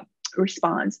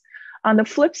responds. On the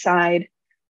flip side,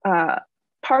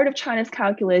 part of China's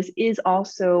calculus is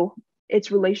also its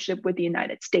relationship with the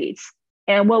United States.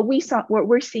 And what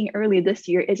we're seeing earlier this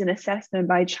year is an assessment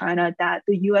by China that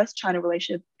the U.S.-China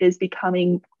relationship is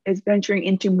venturing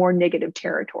into more negative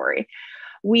territory.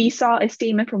 We saw a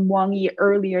statement from Wang Yi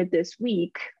earlier this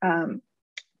week,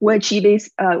 which is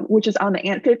on the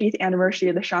 50th anniversary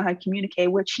of the Shanghai Communique,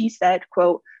 which he said,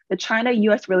 quote, "The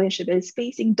China-U.S. relationship is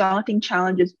facing daunting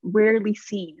challenges rarely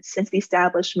seen since the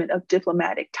establishment of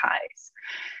diplomatic ties."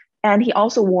 And he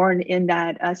also warned in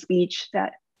that speech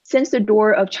that since the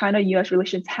door of China-U.S.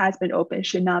 relations has been open, it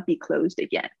should not be closed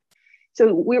again.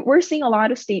 So we're seeing a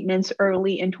lot of statements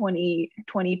early in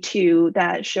 2022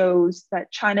 that shows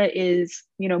that China is,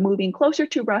 moving closer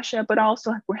to Russia, but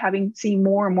also we're seen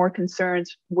more and more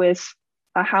concerns with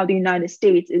how the United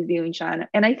States is viewing China.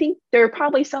 And I think there are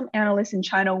probably some analysts in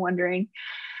China wondering,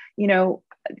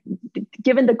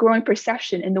 given the growing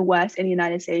perception in the West and the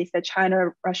United States that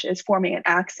China-Russia is forming an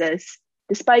axis,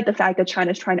 despite the fact that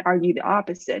China is trying to argue the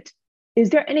opposite,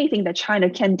 is there anything that China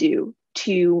can do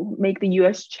to make the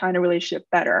U.S.-China relationship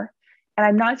better? And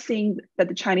I'm not saying that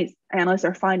the Chinese analysts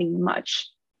are finding much.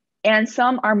 And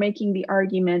some are making the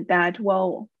argument that,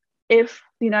 well, if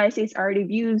the United States already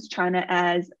views China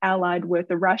as allied with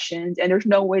the Russians, and there's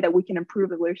no way that we can improve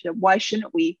the relationship, why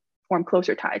shouldn't we form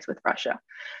closer ties with Russia?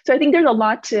 So I think there's a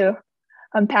lot to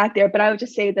unpack there, but I would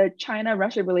just say the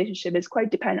China-Russia relationship is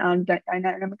quite dependent on the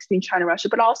dynamics between China-Russia,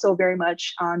 but also very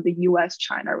much on the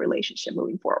U.S.-China relationship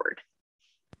moving forward.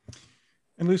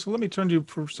 And Lisa, let me turn to you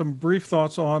for some brief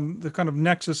thoughts on the kind of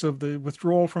nexus of the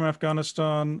withdrawal from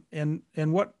Afghanistan and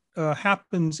what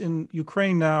happens in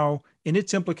Ukraine now and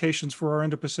its implications for our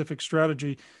Indo-Pacific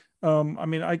strategy.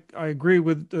 I agree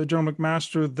with General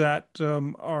McMaster that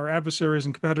our adversaries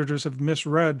and competitors have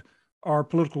misread our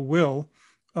political will.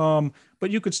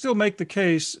 But you could still make the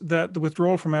case that the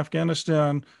withdrawal from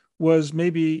Afghanistan was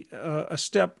maybe a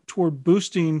step toward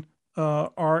boosting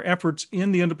our efforts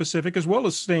in the Indo-Pacific, as well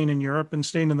as staying in Europe and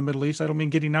staying in the Middle East. I don't mean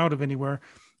getting out of anywhere,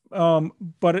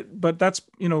 but that's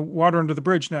water under the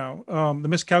bridge now. The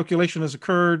miscalculation has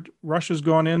occurred. Russia's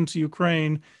gone into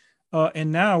Ukraine,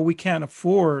 and now we can't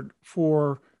afford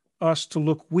for us to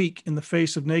look weak in the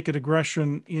face of naked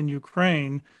aggression in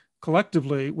Ukraine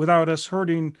collectively without us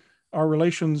hurting our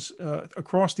relations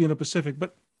across the Indo-Pacific.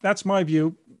 But that's my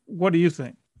view. What do you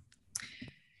think?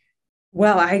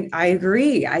 Well, I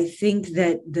agree. I think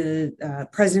that the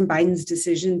President Biden's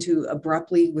decision to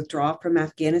abruptly withdraw from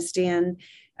Afghanistan,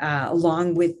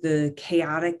 along with the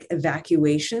chaotic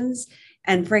evacuations,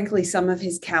 and frankly, some of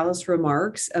his callous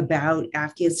remarks about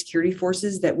Afghan security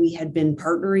forces that we had been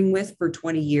partnering with for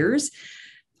 20 years,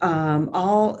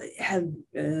 all have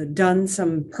done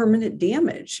some permanent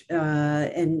damage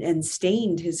and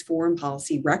stained his foreign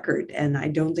policy record. And I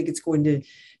don't think it's going to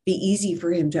be easy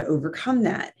for him to overcome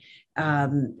that.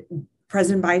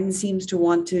 President Biden seems to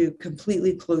want to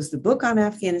completely close the book on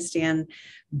Afghanistan,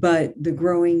 but the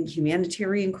growing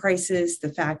humanitarian crisis, the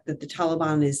fact that the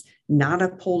Taliban is not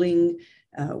upholding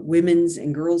women's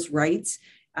and girls' rights,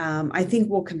 I think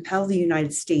will compel the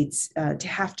United States to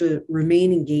have to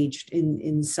remain engaged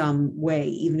in some way,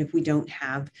 even if we don't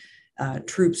have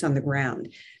troops on the ground.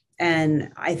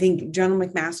 And I think General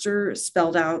McMaster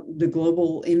spelled out the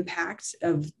global impact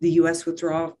of the U.S.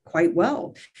 withdrawal quite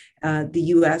well. The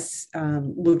U.S.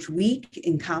 looked weak,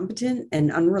 incompetent,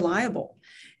 and unreliable.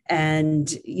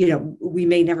 And, we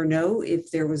may never know if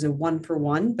there was a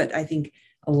 1-for-1, but I think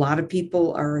a lot of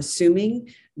people are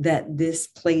assuming that this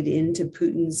played into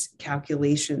Putin's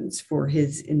calculations for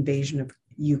his invasion of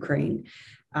Ukraine.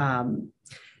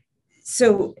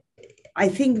 So I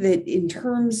think that in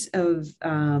terms of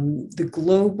the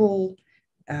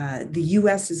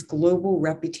U.S.'s global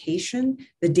reputation,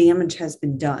 the damage has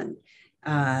been done.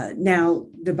 Now,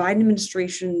 the Biden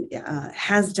administration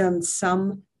has done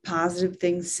some positive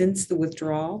things since the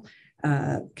withdrawal.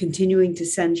 Continuing to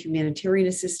send humanitarian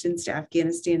assistance to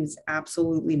Afghanistan is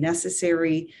absolutely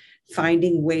necessary.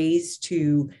 Finding ways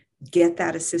to get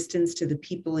that assistance to the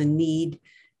people in need,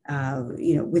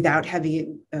 without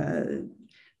having it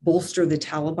bolster the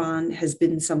Taliban has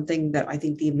been something that I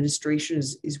think the administration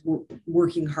is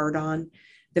working hard on.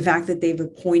 The fact that they've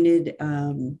appointed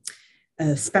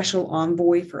a special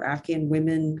envoy for Afghan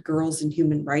women, girls, and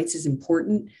human rights is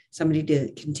important. Somebody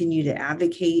to continue to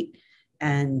advocate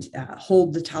and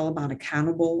hold the Taliban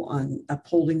accountable on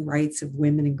upholding rights of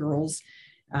women and girls.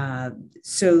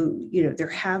 So there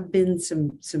have been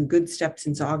some good steps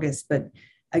since August, but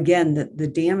again, the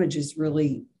damage is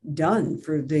really done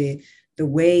for the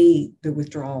way the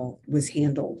withdrawal was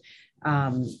handled.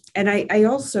 And I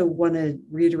also want to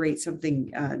reiterate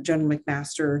something General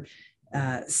McMaster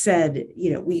said.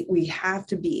 We have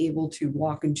to be able to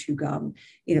walk and chew gum.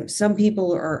 Some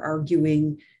people are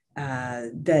arguing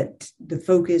that the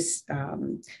focus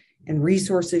and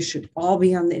resources should all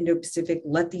be on the Indo-Pacific.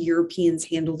 Let the Europeans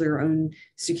handle their own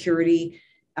security.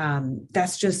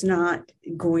 That's just not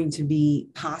going to be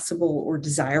possible or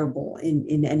desirable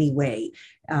in any way.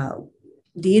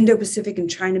 The Indo-Pacific and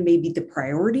China may be the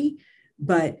priority,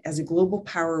 but as a global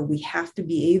power, we have to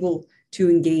be able to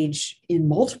engage in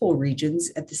multiple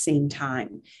regions at the same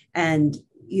time. And,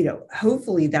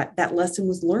 hopefully that lesson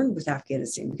was learned with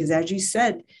Afghanistan, because as you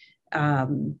said,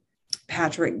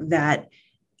 Patrick, that,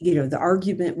 the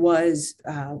argument was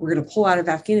we're going to pull out of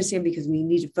Afghanistan because we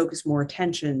need to focus more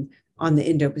attention on the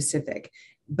Indo-Pacific.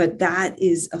 But that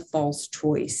is a false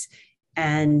choice.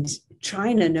 And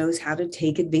China knows how to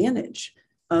take advantage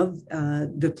of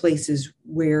the places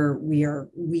where we are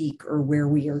weak or where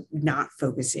we are not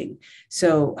focusing.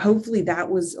 So hopefully that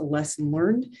was a lesson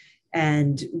learned,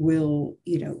 and we'll,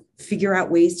 figure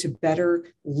out ways to better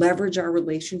leverage our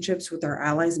relationships with our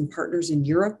allies and partners in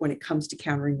Europe when it comes to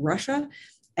countering Russia,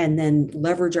 and then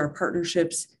leverage our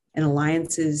partnerships and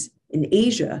alliances in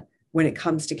Asia when it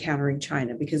comes to countering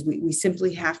China, because we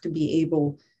simply have to be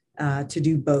able to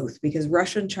do both, because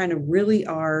Russia and China really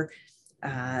are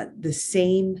the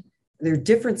same. They're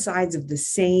different sides of the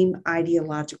same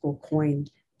ideological coin.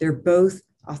 They're both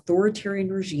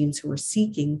authoritarian regimes who are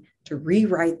seeking to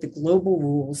rewrite the global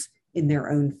rules in their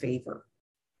own favor.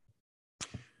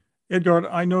 Edgard,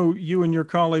 I know you and your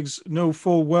colleagues know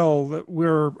full well that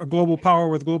we're a global power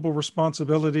with global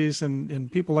responsibilities,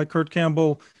 and people like Kurt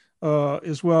Campbell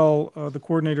as well, the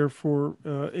coordinator for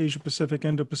Asia-Pacific,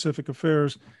 Indo-Pacific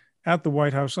affairs at the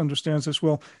White House, understands this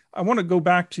well. I want to go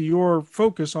back to your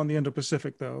focus on the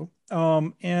Indo-Pacific, though,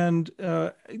 and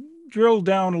drill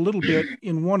down a little bit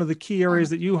in one of the key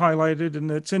areas that you highlighted, and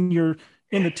that's in the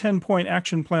 10-point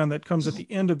action plan that comes at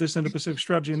the end of this Indo-Pacific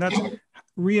strategy, and that's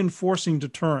reinforcing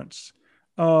deterrence.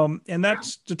 And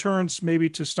that's deterrence maybe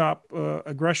to stop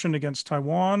aggression against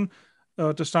Taiwan,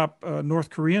 to stop North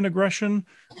Korean aggression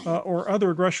or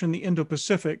other aggression in the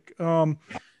Indo-Pacific.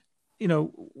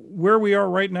 Where we are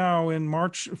right now in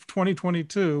March of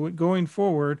 2022, going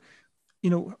forward,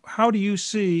 how do you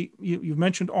see, you've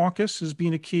mentioned AUKUS as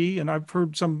being a key, and I've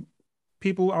heard some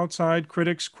people outside,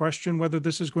 critics, question whether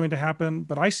this is going to happen,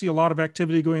 but I see a lot of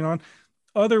activity going on.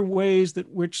 Other ways that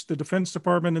which the Defense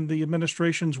Department and the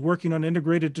administration's working on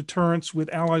integrated deterrence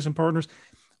with allies and partners.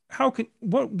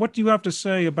 What do you have to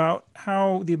say about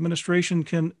how the administration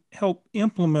can help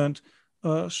implement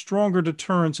stronger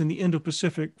deterrence in the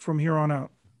Indo-Pacific from here on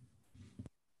out?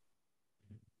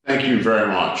 Thank you very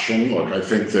much. And look, I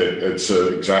think that it's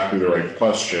exactly the right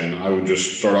question. I would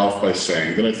just start off by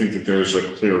saying that I think that there's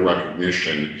a clear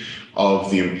recognition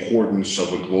of the importance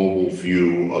of a global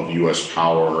view of U.S.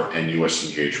 power and U.S.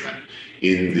 engagement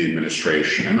in the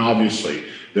administration. And obviously,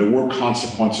 there were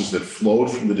consequences that flowed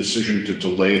from the decision to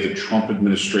delay the Trump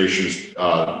administration's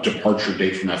departure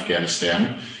date from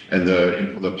Afghanistan. and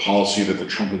the policy that the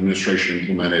Trump administration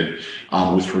implemented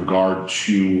with regard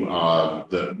to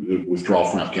the withdrawal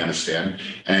from Afghanistan.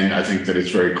 And I think that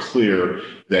it's very clear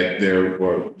that there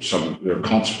are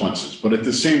consequences. But at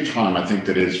the same time, I think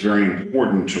that it's very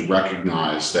important to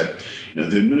recognize that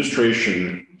the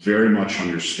administration very much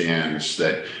understands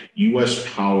that U.S.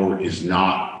 power is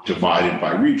not divided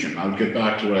by region. I'll get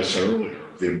back to what I said earlier.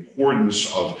 The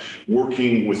importance of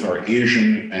working with our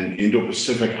Asian and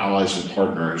Indo-Pacific allies and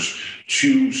partners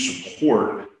to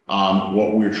support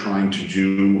what we're trying to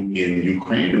do in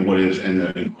Ukraine and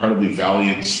the incredibly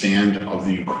valiant stand of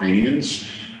the Ukrainians,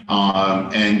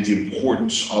 and the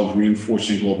importance of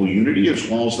reinforcing global unity, as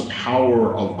well as the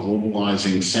power of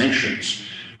globalizing sanctions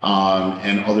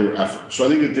and other efforts. So I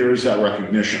think that there is that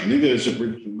recognition. I think that as it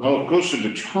goes to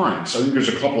deterrence, I think there's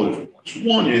a couple of different points.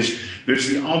 One is there's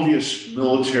the obvious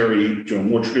military,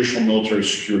 more traditional military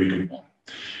security component.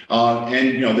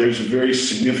 And there's a very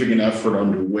significant effort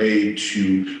underway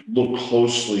to look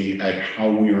closely at how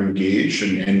we are engaged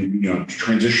and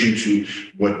transition to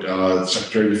what the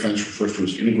Secretary of Defense refers to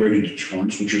as integrated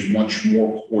deterrence, which is much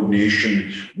more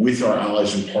coordination with our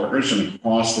allies and partners and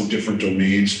across the different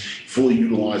domains, fully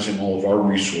utilizing all of our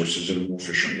resources in a more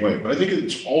efficient way. But I think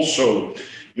it's also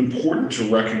important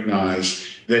to recognize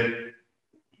that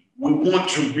we want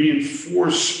to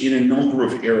reinforce in a number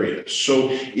of areas. So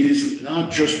it is not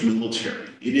just military.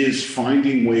 It is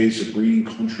finding ways of bringing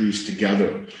countries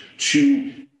together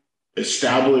to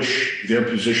establish their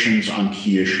positions on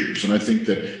key issues. And I think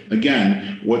that,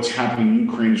 again, what's happening in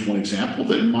Ukraine is one example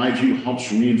that, in my view,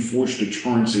 helps reinforce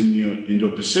deterrence in the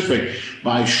Indo-Pacific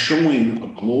by showing a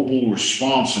global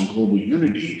response and global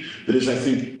unity that is, I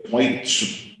think,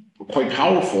 quite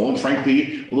powerful and,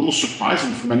 frankly, a little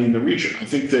surprising for many in the region. I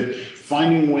think that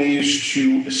finding ways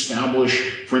to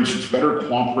establish, for instance, better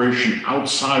cooperation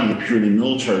outside of the purely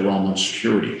military realm on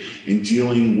security in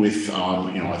dealing with,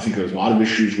 I think there's a lot of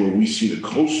issues where we see the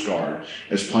Coast Guard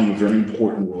as playing a very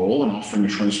important role and offering a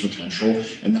tremendous potential.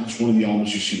 And that's one of the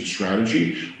elements you see in the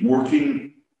strategy, working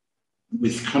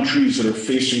with countries that are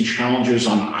facing challenges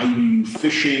on IUU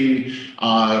fishing,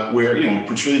 where,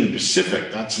 particularly in the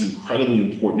Pacific, that's an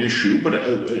incredibly important issue, but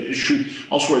an issue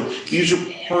elsewhere. These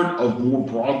are part of more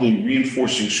broadly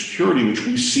reinforcing security, which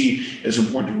we see as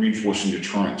important to reinforcing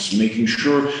deterrence, making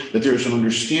sure that there's an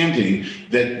understanding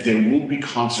that there will be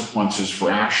consequences for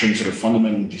actions that are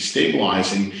fundamentally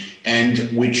destabilizing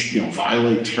and which,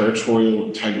 violate territorial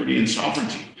integrity and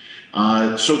sovereignty.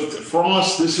 So for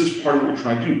us, this is part of what we're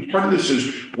trying to do. Part of this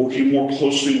is working more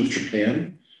closely with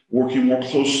Japan, working more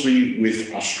closely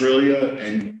with Australia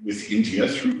and with India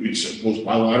both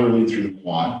bilaterally and through the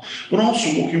Quad, but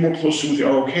also working more closely with the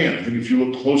ROK. And I think if you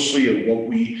look closely at what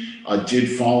we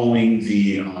did following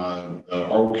the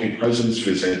ROK president's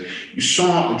visit, you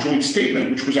saw a joint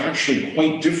statement which was actually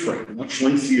quite different, much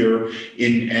lengthier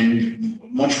and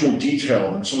much more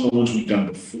detailed than some of the ones we've done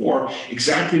before,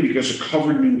 exactly because it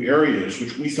covered new areas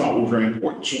which we thought were very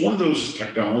important. So one of those is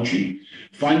technology,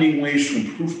 finding ways to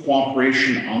improve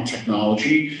cooperation on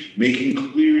technology,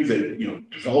 making clear that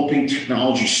developing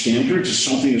technology standards is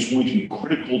something that's going to be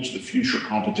critical to the future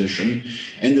competition,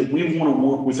 and that we want to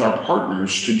work with our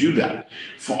partners to do that.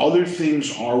 For other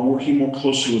things, are working more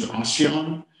closely with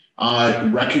ASEAN,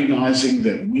 recognizing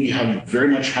that we very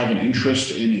much have an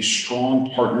interest in a strong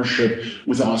partnership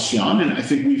with ASEAN. And I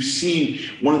think we've seen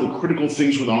one of the critical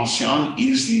things with ASEAN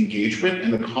is the engagement,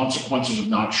 and the consequences of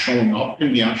not showing up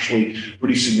can be actually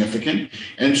pretty significant.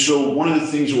 And so one of the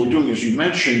things that we're doing, as you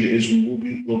mentioned, is we will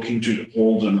be looking to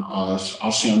hold an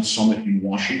ASEAN summit in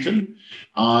Washington.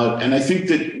 And I think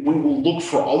that we will look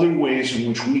for other ways in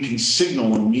which we can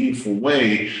signal in a meaningful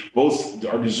way both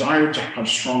our desire to have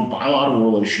strong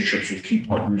bilateral relationships with key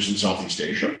partners in Southeast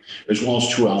Asia, as well as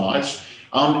two allies,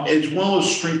 as well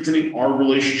as strengthening our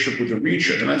relationship with the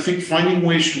region. And I think finding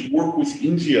ways to work with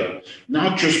India,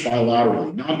 not just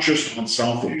bilaterally, not just on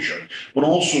South Asia, but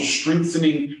also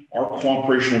strengthening our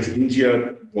cooperation with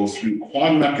India, both through the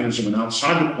Quad mechanism and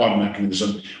outside the Quad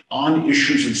mechanism, on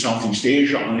issues in Southeast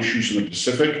Asia, on issues in the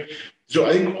Pacific. So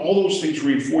I think all those things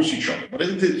reinforce each other. But I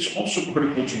think that it's also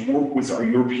critical to work with our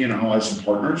European allies and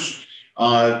partners.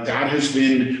 That has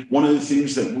been one of the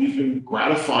things that we've been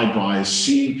gratified by, is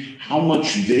seeing how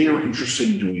much they are interested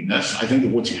in doing this. I think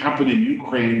that what's happened in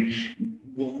Ukraine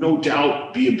will no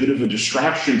doubt be a bit of a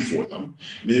distraction for them.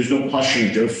 I mean, there's no question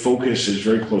that their focus is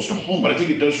very close to home, but I think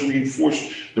it does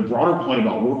reinforce the broader point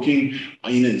about working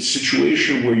in a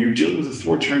situation where you're dealing with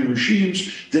authoritarian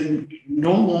regimes that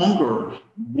no longer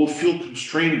will feel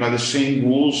constrained by the same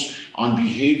rules on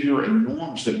behavior and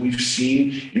norms that we've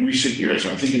seen in recent years.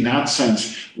 I think in that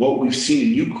sense, what we've seen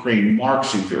in Ukraine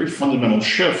marks a very fundamental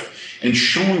shift, and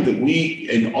showing that we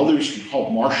and others can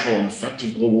help marshal an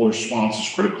effective global response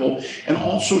is critical, and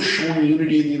also showing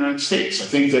unity in the United States. I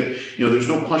think that, there's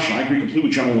no question, I agree completely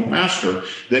with General McMaster,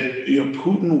 that,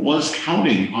 Putin was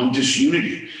counting on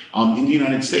disunity in the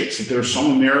United States, that there are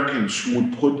some Americans who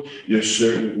would put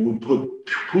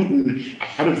Putin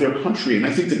ahead of their country. And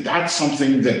I think that that's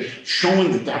something that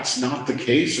showing that that's not the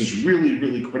case is really,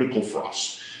 really critical for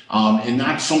us. And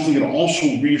that's something that also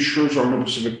reassures our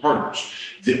Indo-Pacific partners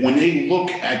that when they look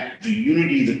at the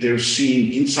unity that they're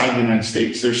seeing inside the United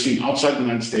States, they're seeing outside the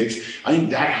United States. I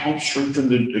think that helps strengthen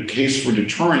the case for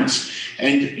deterrence.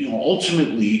 And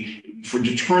ultimately, for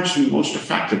deterrence to be most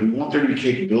effective, we want there to be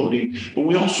capability, but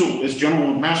we also, as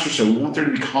General McMaster said, we want there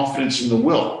to be confidence in the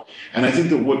will. And I think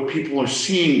that what people are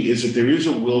seeing is that there is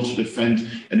a will to defend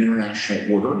an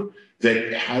international order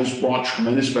that has brought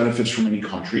tremendous benefits for many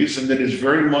countries, and that is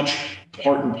very much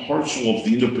part and parcel of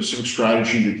the Indo-Pacific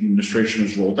strategy that the administration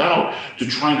has rolled out to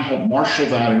try and help marshal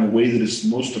that in a way that is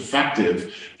most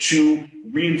effective to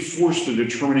reinforce the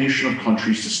determination of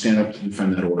countries to stand up to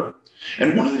defend that order.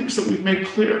 And one of the things that we've made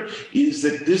clear is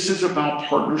that this is about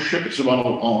partnership. It's about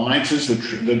alliances.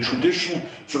 The traditional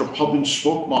sort of hub and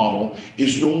spoke model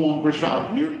is no longer as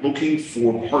valid. We're looking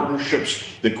for partnerships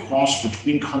that cross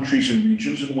between countries and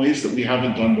regions in ways that we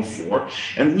haven't done before.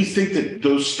 And we think that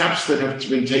those steps that have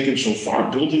been taken so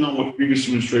far, building on what previous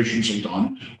administrations have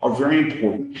done, are very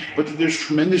important, but that there's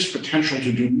tremendous potential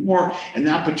to do more. And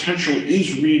that potential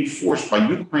is reinforced by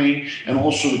Ukraine and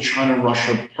also the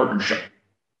China-Russia partnership.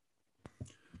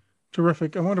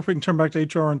 Terrific. I wonder if we can turn back to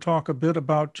HR and talk a bit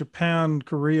about Japan,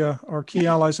 Korea, our key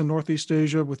allies in Northeast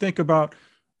Asia. We think about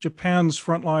Japan's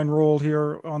frontline role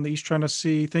here on the East China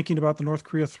Sea, thinking about the North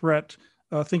Korea threat,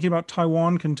 thinking about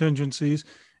Taiwan contingencies,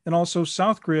 and also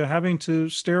South Korea having to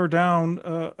stare down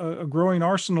a growing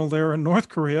arsenal there in North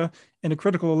Korea and a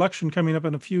critical election coming up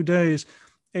in a few days.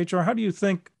 HR, how do you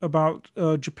think about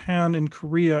Japan and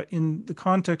Korea in the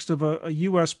context of a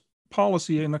U.S.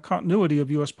 policy and the continuity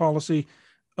of U.S. policy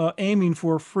aiming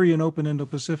for a free and open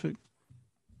Indo-Pacific?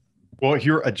 Well,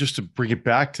 here, just to bring it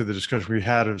back to the discussion we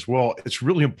had as well, it's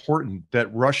really important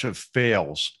that Russia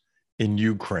fails in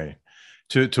Ukraine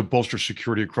to bolster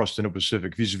security across the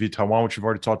Indo-Pacific, vis-a-vis Taiwan, which we've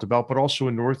already talked about, but also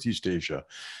in Northeast Asia.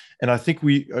 And I think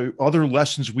other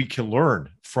lessons we can learn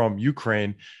from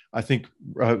Ukraine, I think,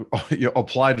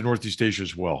 apply to Northeast Asia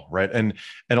as well, right? And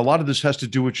a lot of this has to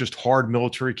do with just hard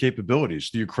military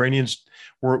capabilities. The Ukrainians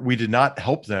we did not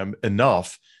help them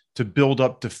enough to build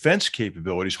up defense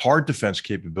capabilities, hard defense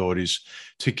capabilities,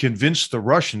 to convince the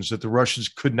Russians that the Russians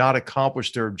could not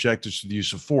accomplish their objectives through the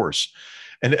use of force.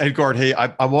 And Edgard, hey,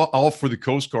 I'm all for the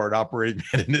Coast Guard operating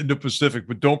in the Indo-Pacific,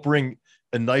 but don't bring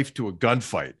a knife to a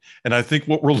gunfight. And I think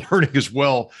what we're learning as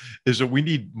well is that we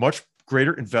need much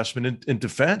greater investment in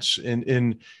defense,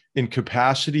 in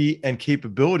capacity and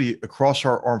capability across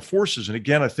our armed forces. And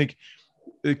again, I think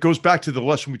it goes back to the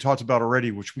lesson we talked about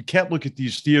already, which we can't look at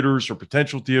these theaters or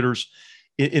potential theaters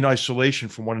in isolation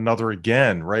from one another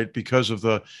again, right? Because of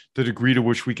the degree to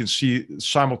which we can see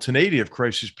simultaneity of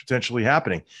crises potentially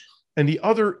happening. And the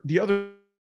other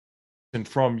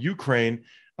from Ukraine,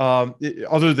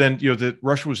 other than that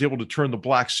Russia was able to turn the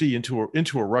Black Sea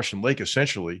into a Russian lake,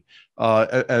 essentially,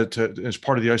 as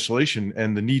part of the isolation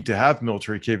and the need to have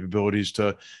military capabilities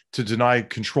to deny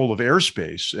control of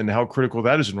airspace and how critical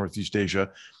that is in Northeast Asia.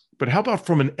 But how about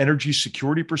from an energy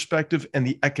security perspective and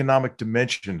the economic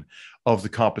dimension of the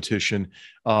competition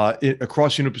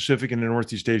across the Indo-Pacific and in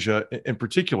Northeast Asia in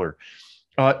particular,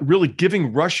 really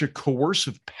giving Russia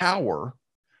coercive power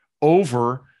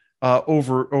over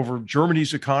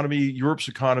Germany's economy, Europe's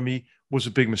economy, was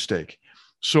a big mistake.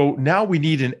 So now we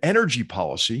need an energy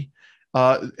policy,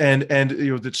 and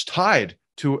that's tied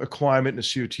to a climate and a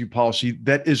CO2 policy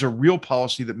that is a real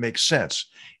policy that makes sense,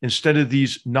 instead of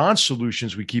these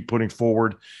non-solutions we keep putting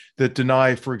forward that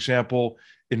deny, for example,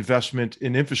 investment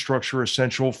in infrastructure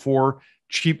essential for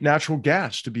cheap natural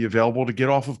gas to be available to get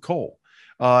off of coal,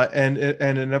 and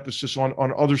an emphasis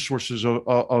on other sources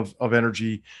of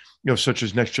energy, such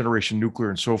as next generation nuclear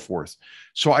and so forth.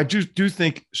 So I do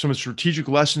think some of the strategic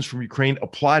lessons from Ukraine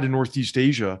apply to Northeast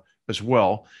Asia as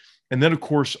well. And then, of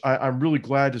course, I'm really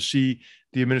glad to see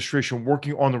the administration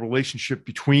working on the relationship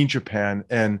between Japan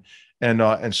and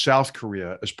South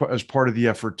Korea as part of the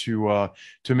effort to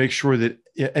make sure that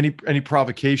any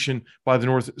provocation by the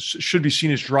North should be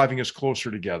seen as driving us closer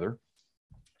together.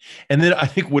 And then I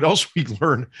think what else we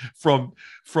learn from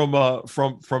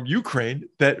Ukraine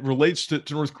that relates to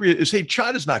North Korea is, hey,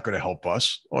 China's not going to help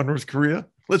us on North Korea.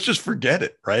 Let's just forget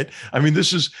it, right? I mean,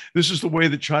 this is the way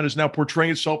that China is now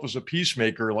portraying itself as a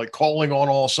peacemaker, like calling on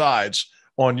all sides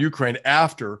on Ukraine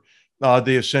after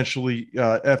they essentially,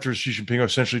 after Xi Jinping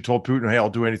essentially told Putin, hey, I'll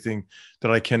do anything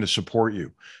that I can to support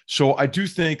you. So I do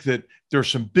think that there are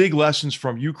some big lessons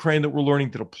from Ukraine that we're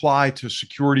learning that apply to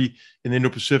security in the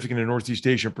Indo-Pacific and in Northeast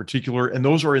Asia in particular. And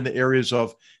those are in the areas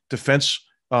of defense,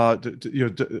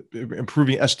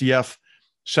 improving SDF,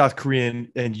 South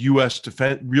Korean and U.S.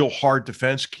 defense, real hard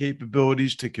defense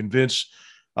capabilities to convince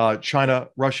China,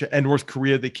 Russia, and North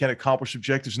Korea they can't accomplish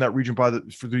objectives in that region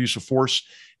for the use of force.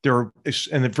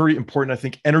 And very important, I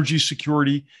think, energy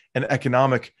security and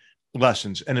economic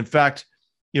lessons. And in fact,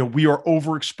 we are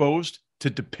overexposed to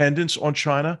dependence on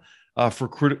China for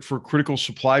critical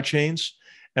supply chains.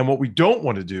 And what we don't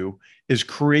want to do is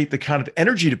create the kind of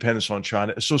energy dependence on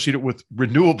China associated with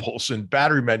renewables and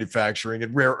battery manufacturing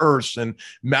and rare earths and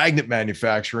magnet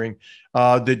manufacturing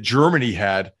that Germany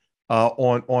had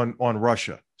on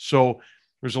Russia. So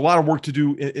there's a lot of work to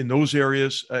do in those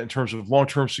areas in terms of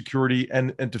long-term security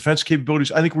and defense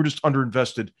capabilities. I think we're just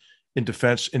underinvested in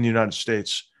defense in the United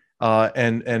States,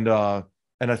 and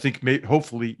I think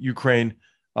hopefully Ukraine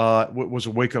was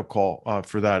a wake-up call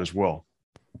for that as well.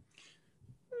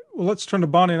 Well, let's turn to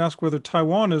Bonny and ask whether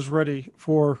Taiwan is ready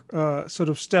for sort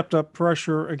of stepped up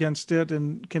pressure against it,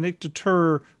 and can it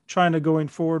deter China going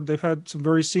forward? They've had some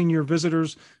very senior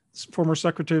visitors, former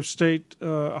Secretary of State,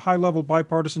 a high-level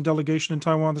bipartisan delegation in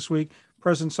Taiwan this week.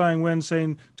 President Tsai Ing-wen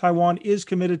saying Taiwan is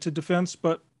committed to defense,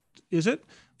 but is it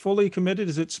fully committed?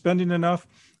 Is it spending enough?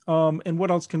 And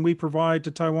what else can we provide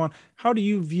to Taiwan? How do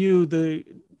you view the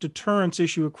deterrence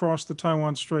issue across the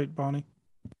Taiwan Strait, Bonny?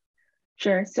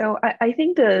 Sure. So I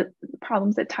think the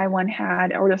problems that Taiwan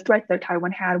had, or the threats that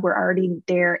Taiwan had, were already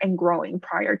there and growing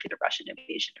prior to the Russian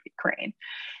invasion of Ukraine.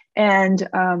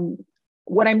 And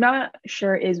what I'm not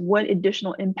sure is what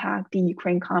additional impact the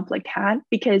Ukraine conflict had,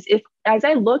 because as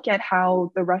I look at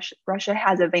how the Russia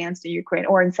has advanced in Ukraine,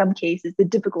 or in some cases the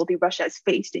difficulty Russia has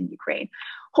faced in Ukraine,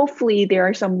 hopefully there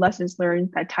are some lessons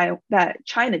learned that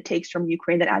China takes from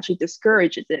Ukraine that actually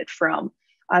discourages it from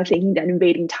thinking that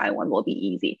invading Taiwan will be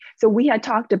easy. So we had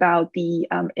talked about the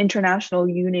international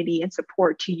unity and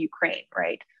support to Ukraine,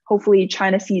 right? Hopefully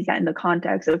China sees that in the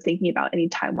context of thinking about any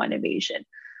Taiwan invasion.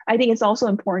 I think it's also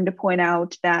important to point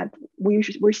out that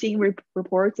we're seeing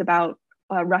reports about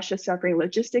Russia suffering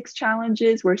logistics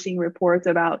challenges. We're seeing reports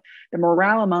about the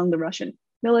morale among the Russian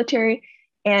military.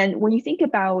 And when you think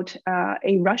about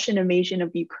a Russian invasion of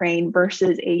Ukraine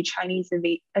versus a Chinese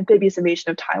amphibious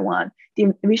invasion of Taiwan, the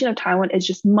invasion of Taiwan is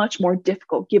just much more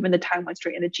difficult given the Taiwan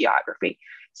Strait and the geography.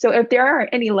 So if there are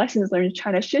any lessons learned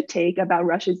China should take about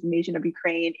Russia's invasion of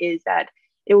Ukraine, is that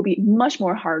it will be much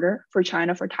more harder for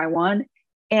China for Taiwan.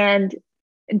 And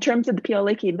in terms of the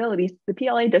PLA capabilities, the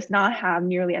PLA does not have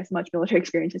nearly as much military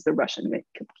experience as the Russian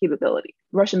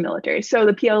military. So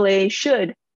the PLA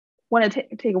should, one of the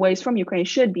takeaways from Ukraine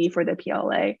should be for the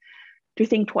PLA to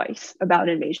think twice about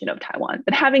invasion of Taiwan.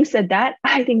 But having said that,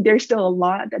 I think there's still a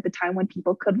lot that the Taiwan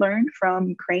people could learn from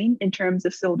Ukraine in terms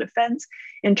of civil defense,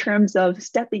 in terms of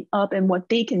stepping up and what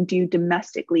they can do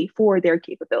domestically for their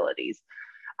capabilities.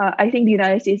 I think the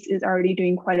United States is already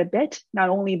doing quite a bit, not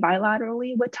only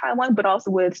bilaterally with Taiwan, but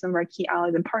also with some of our key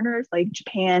allies and partners like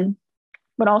Japan,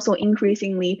 but also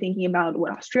increasingly thinking about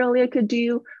what Australia could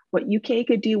do, what UK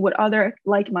could do, what other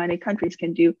like-minded countries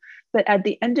can do. But at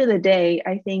the end of the day,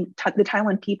 I think the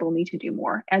Taiwan people need to do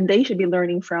more, and they should be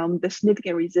learning from the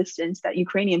significant resistance that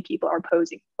Ukrainian people are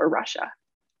posing for Russia.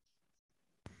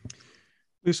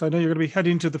 Lisa, I know you're going to be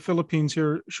heading to the Philippines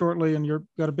here shortly, and you've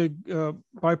got a big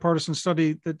bipartisan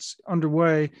study that's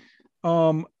underway.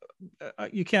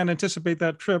 You can't anticipate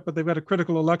that trip, but they've got a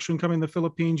critical election coming in the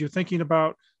Philippines. You're thinking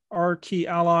about our key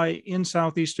ally in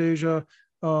Southeast Asia,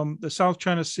 the South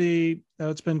China Sea.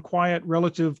 It's been quiet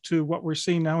relative to what we're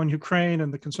seeing now in Ukraine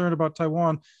and the concern about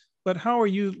Taiwan. But how are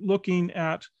you looking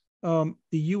at the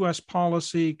U.S.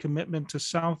 policy commitment to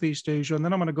Southeast Asia? And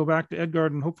then I'm going to go back to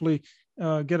Edgard and hopefully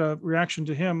get a reaction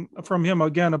from him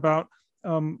again about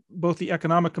both the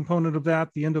economic component of that,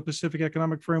 the Indo-Pacific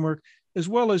Economic Framework, as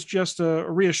well as just a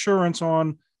reassurance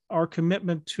on our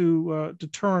commitment to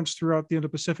deterrence throughout the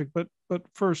Indo-Pacific. But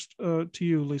first, to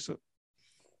you, Lisa.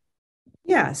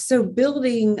 Yeah, so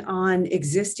building on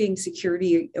existing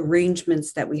security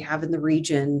arrangements that we have in the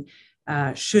region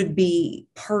should be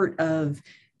part of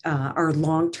our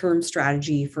long-term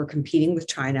strategy for competing with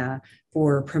China,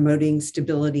 for promoting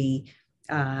stability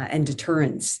and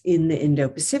deterrence in the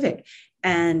Indo-Pacific.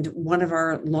 And one of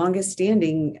our longest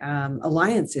standing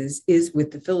alliances is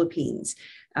with the Philippines.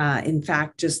 In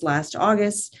fact, just last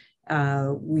August,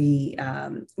 we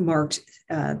marked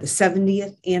the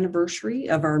 70th anniversary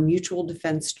of our Mutual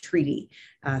Defense Treaty,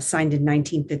 signed in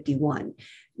 1951.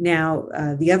 Now,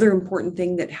 the other important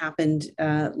thing that happened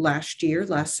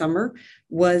last summer,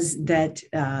 was that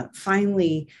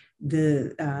finally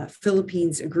the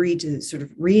Philippines agreed to sort of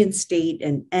reinstate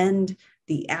and end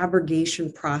the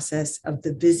abrogation process of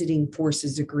the Visiting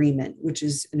Forces Agreement, which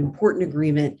is an important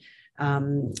agreement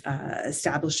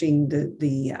establishing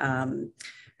the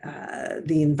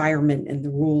environment and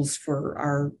the rules for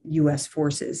our U.S.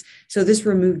 forces. So this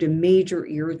removed a major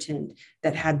irritant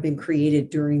that had been created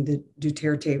during the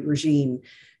Duterte regime.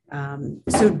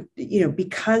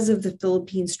 Because of the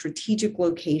Philippines' strategic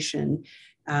location,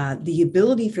 the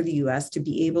ability for the U.S. to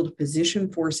be able to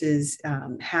position forces,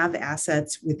 have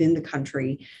assets within the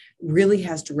country, really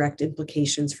has direct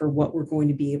implications for what we're going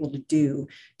to be able to do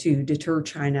to deter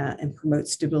China and promote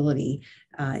stability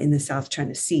in the South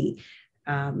China Sea.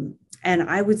 And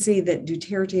I would say that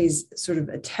Duterte's sort of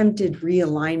attempted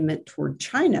realignment toward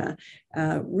China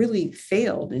really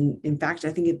failed. And in fact,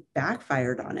 I think it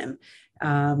backfired on him.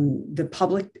 The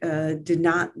public did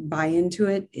not buy into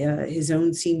it. His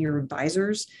own senior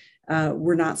advisors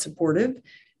were not supportive.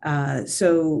 I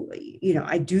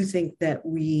do think that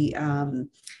we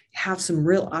have some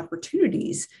real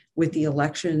opportunities with the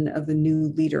election of a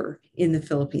new leader in the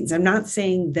Philippines. I'm not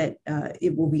saying that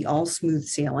it will be all smooth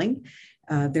sailing.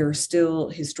 There are still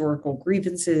historical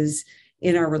grievances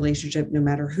in our relationship, no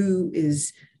matter who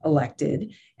is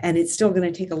elected. And it's still going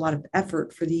to take a lot of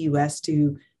effort for the U.S.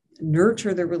 to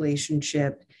nurture the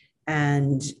relationship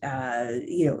and,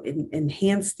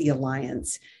 enhance the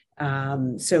alliance.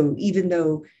 So even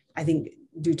though I think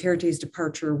Duterte's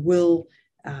departure will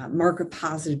mark a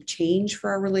positive change for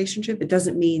our relationship, it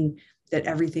doesn't mean that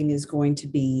everything is going to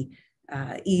be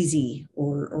easy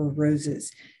or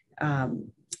roses.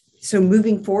 So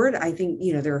moving forward, I think,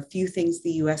 there are a few things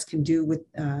the U.S. can do with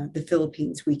the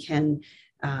Philippines. We can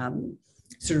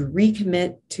sort of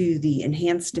recommit to the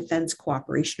Enhanced Defense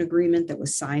Cooperation Agreement that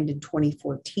was signed in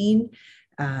 2014.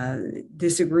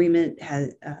 This agreement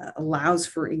allows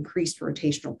for increased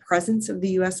rotational presence of the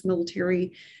U.S.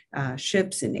 military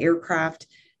ships and aircraft,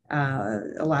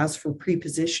 allows for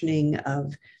pre-positioning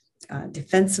of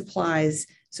defense supplies.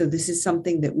 So this is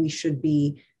something that we should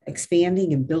be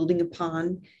expanding and building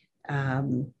upon.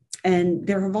 And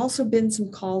there have also been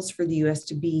some calls for the U.S.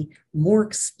 to be more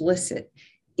explicit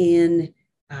in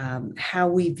how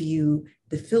we view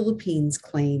the Philippines'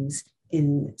 claims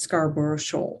in Scarborough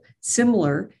Shoal,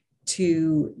 similar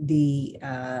to the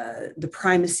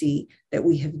primacy that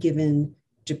we have given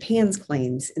Japan's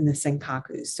claims in the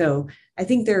Senkaku. So I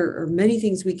think there are many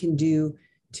things we can do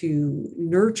to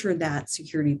nurture that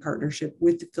security partnership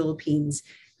with the Philippines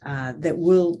that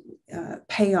will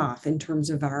pay off in terms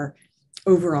of our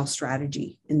overall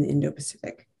strategy in the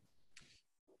Indo-Pacific.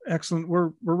 Excellent.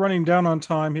 We're running down on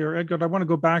time here, Edgard. I want to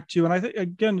go back to you, and I think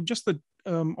again, just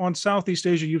on Southeast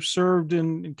Asia, you've served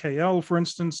in KL, for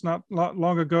instance, not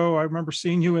long ago. I remember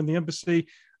seeing you in the embassy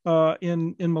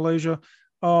in Malaysia.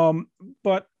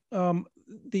 But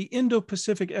the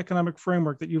Indo-Pacific economic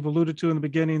framework that you've alluded to in the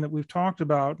beginning, that we've talked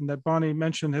about, and that Bonny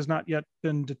mentioned, has not yet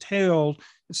been detailed.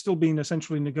 It's still being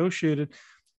essentially negotiated.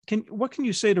 What can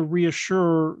you say to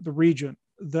reassure the region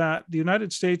that the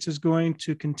United States is going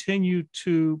to continue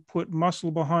to put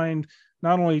muscle behind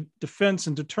not only defense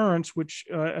and deterrence, which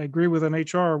I agree with on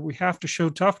HR, we have to show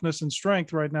toughness and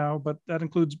strength right now, but that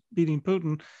includes beating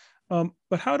Putin.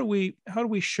 But how do we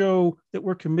show that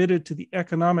we're committed to the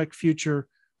economic future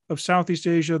of Southeast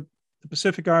Asia, the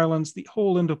Pacific Islands, the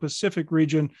whole Indo-Pacific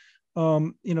region?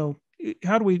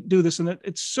 How do we do this? And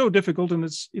it's so difficult, and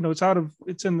it's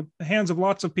in the hands of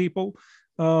lots of people,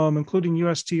 including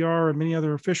USTR and many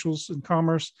other officials in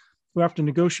commerce who have to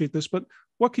negotiate this. But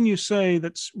what can you say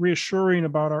that's reassuring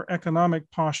about our economic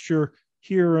posture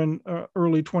here in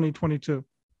early 2022?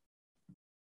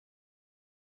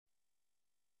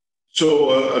 So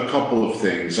a couple of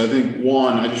things. I think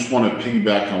one, I just want to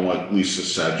piggyback on what Lisa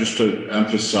said, just to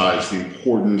emphasize the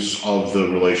importance of the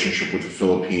relationship with the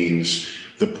Philippines,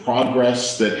 the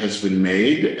progress that has been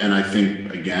made. And I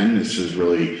think, again, this is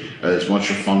really as much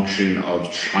a function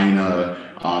of China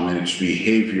and its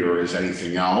behavior as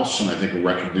anything else. And I think a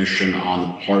recognition on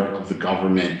the part of the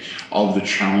government of the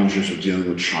challenges of dealing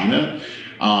with China,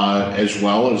 as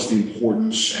well as the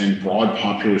importance and broad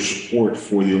popular support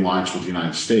for the alliance with the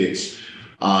United States.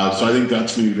 So I think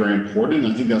that's going to be very important.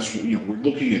 I think that's, we're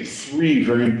looking at three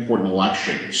very important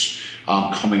elections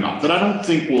coming up that I don't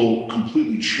think will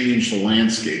completely change the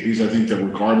landscape, because I think that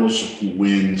regardless of who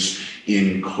wins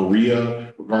in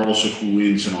Korea, regardless of who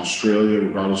wins in Australia,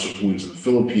 regardless of who wins in the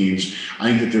Philippines, I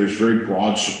think that there's very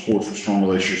broad support for strong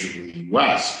relationships with the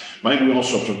U.S. But I think we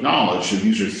also have to acknowledge that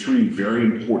these are three very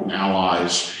important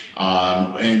allies,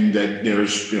 and that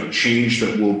there's change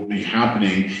that will be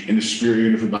happening in the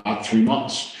period of about 3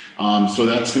 months. So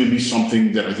that's going to be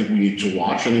something that I think we need to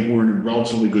watch. I think we're in a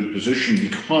relatively good position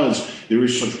because there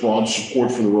is such broad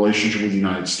support for the relationship with the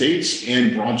United States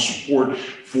and broad support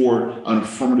for an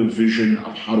affirmative vision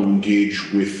of how to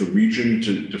engage with the region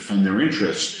to defend their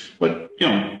interests. But,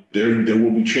 there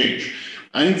will be change.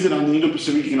 I think that on the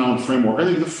Indo-Pacific Economic Framework, I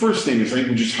think the first thing is I think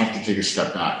we just have to take a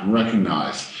step back and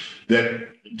recognize that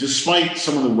despite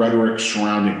some of the rhetoric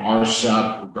surrounding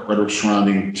RCEP, rhetoric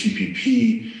surrounding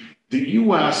TPP, the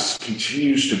U.S.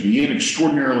 continues to be an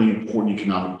extraordinarily important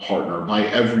economic partner by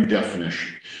every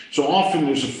definition. So often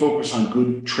there's a focus on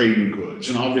good trade in goods,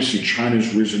 and obviously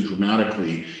China's risen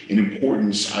dramatically in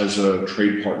importance as a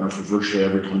trade partner for virtually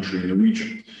every country in the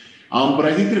region. But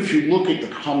I think that if you look at the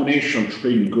combination of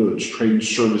trade in goods, trade in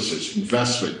services,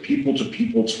 investment,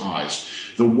 people-to-people ties,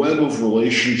 the web of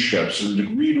relationships, and the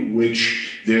degree to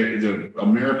which the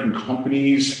American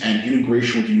companies and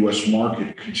integration with the U.S.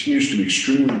 market continues to be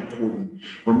extremely important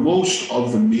for most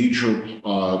of the major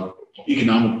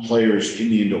economic players in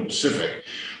the Indo-Pacific,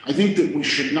 I think that we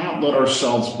should not let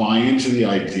ourselves buy into the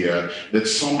idea that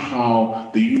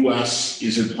somehow the U.S.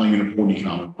 isn't playing an important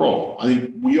economic role. I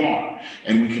think we are,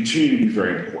 and we continue to be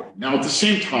very important. Now, at the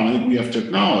same time, I think we have to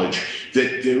acknowledge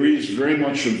that there is very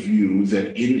much a view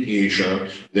that in Asia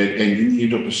and in the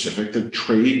Indo-Pacific, that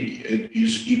trade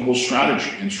is equals strategy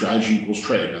and strategy equals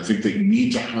trade. And I think that you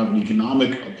need to have an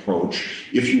economic approach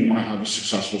if you want to have a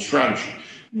successful strategy.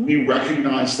 We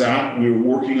recognize that. We're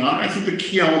working on it. I think the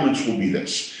key elements will be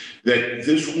this, that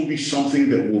this will be something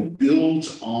that will build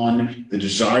on the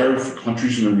desire for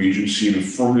countries in the region to see an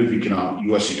affirmative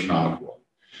U.S. economic role.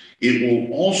 It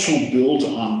will also build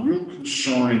on real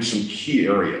concern in some key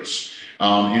areas.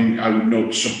 And I would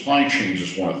note supply chains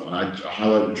is one of them. I'd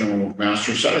highlight what General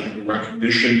McMaster said. I think the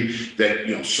recognition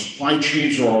that supply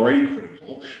chains are already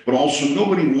critical, but also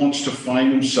nobody wants to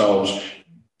find themselves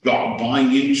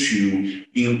buying into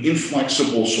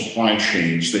inflexible supply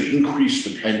chains that increase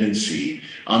dependency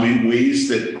in ways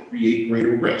that create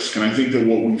greater risk. And I think that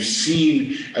what we've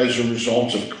seen as a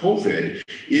result of COVID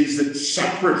is that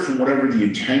separate from whatever the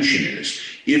intention is,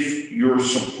 if your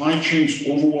supply chains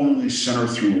overwhelmingly center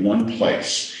through one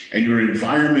place and you're in an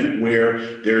environment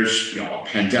where there's a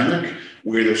pandemic,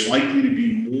 where there's likely to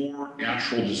be more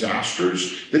natural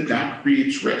disasters, that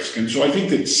creates risk. And so I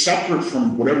think that separate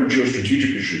from whatever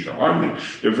geostrategic issues there are,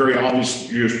 they're very obvious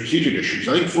geostrategic issues.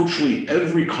 I think virtually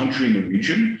every country in the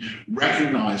region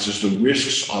recognizes the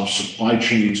risks of supply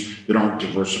chains that aren't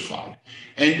diversified.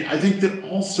 And I think that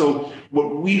also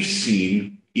what we've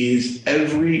seen is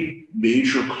every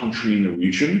major country in the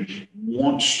region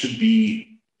wants to be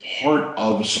part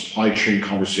of a supply chain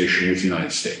conversation with the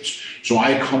United States. So I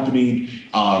accompanied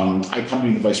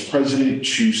the vice president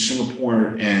to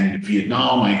Singapore and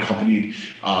Vietnam. I accompanied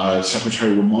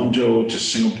Secretary Raimondo to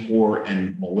Singapore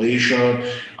and Malaysia.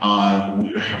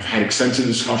 We have had extensive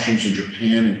discussions in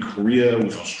Japan and Korea,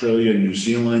 with Australia and New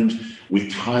Zealand,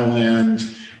 with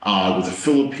Thailand, with the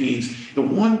Philippines. The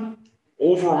one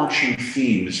overarching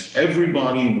theme is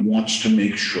everybody wants to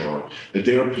make sure that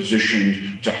they are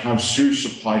positioned to have serious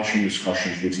supply chain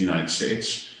discussions with the United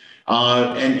States.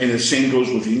 And the same goes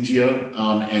with India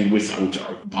and with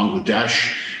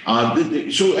Bangladesh.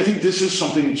 So I think this is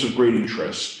something that's of great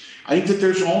interest. I think that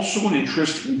there's also an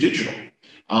interest in digital.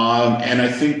 And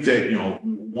I think that,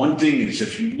 one thing is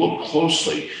if you look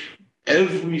closely,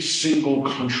 every single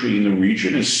country in the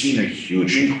region has seen a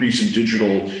huge increase in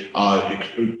digital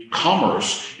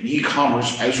commerce and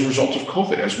e-commerce as a result of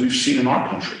COVID, as we've seen in our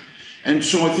country. And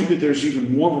so I think that there's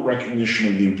even more of a recognition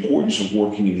of the importance of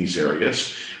working in these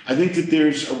areas. I think that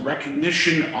there's a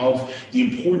recognition of the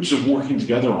importance of working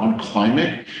together on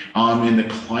climate, and the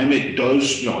climate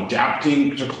does,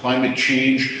 adapting to climate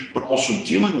change, but also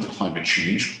dealing with climate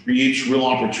change creates real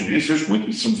opportunities. There's going to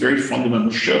be some very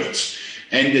fundamental shifts.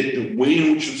 And that the way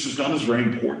in which this is done is very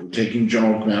important, taking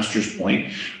General McMaster's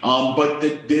point. But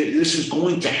that this is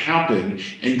going to happen,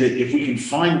 and that if we can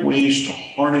find ways to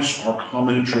harness our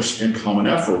common interests and common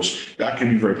efforts, that can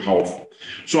be very powerful.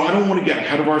 So I don't want to get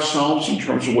ahead of ourselves in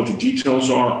terms of what the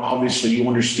details are. Obviously, you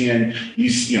understand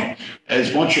these,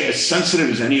 as much as sensitive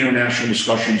as any international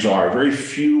discussions are, very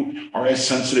few are as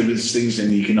sensitive as things in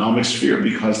the economic sphere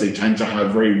because they tend to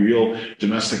have very real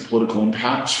domestic political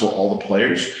impacts for all the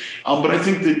players. But I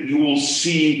think that you will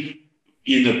see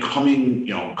in the coming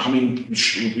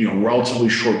relatively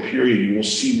short period, you will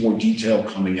see more detail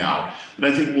coming out. And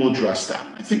I think we'll address that.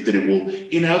 I think that it will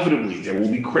inevitably, there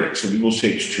will be critics. Some people will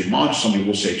say it's too much. Some people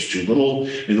will say it's too little.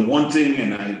 And the one thing,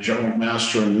 and General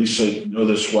McMaster and Lisa know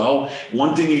this well,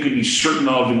 one thing you can be certain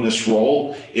of in this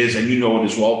role is, and you know it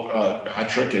as well,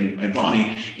 Patrick and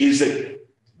Bonnie, is that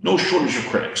no shortage of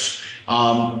critics.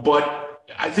 But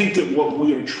I think that what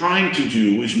we are trying to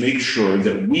do is make sure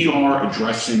that we are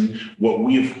addressing what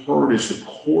we have heard as the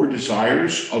core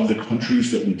desires of the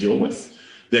countries that we deal with,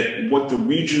 that what the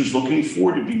region is looking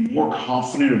for to be more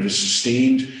confident of a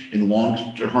sustained and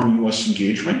long-term U.S.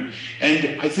 engagement.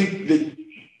 And I think that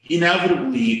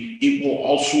inevitably it will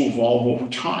also evolve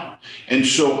over time. And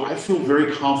so I feel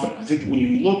very confident. I think when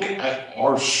you look at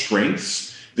our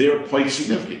strengths, they are quite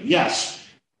significant. Yes,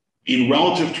 in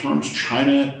relative terms,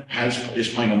 China is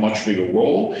playing a much bigger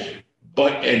role,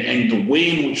 but and the way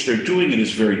in which they're doing it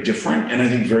is very different, and I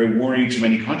think very worrying to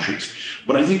many countries.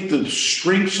 But I think the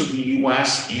strengths of the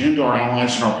U.S. and our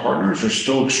allies and our partners are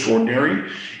still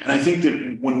extraordinary, and I think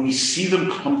that when we see them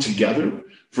come together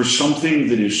for something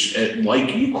that is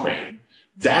like Ukraine,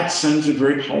 that sends a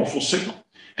very powerful signal.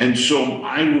 And so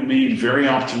I remain very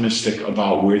optimistic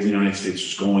about where the United States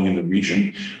is going in the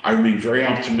region. I remain very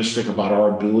optimistic about our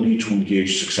ability to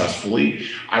engage successfully.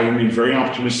 I remain very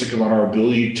optimistic about our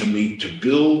ability to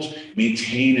build,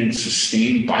 maintain, and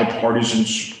sustain bipartisan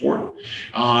support,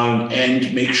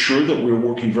 and make sure that we're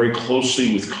working very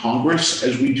closely with Congress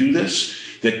as we do this,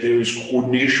 that there's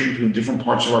coordination between different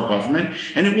parts of our government,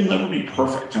 and it will never be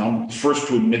perfect. And I'm the first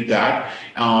to admit that.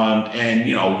 And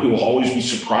we will always be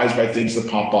surprised by things that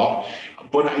pop up.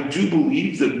 But I do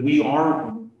believe that we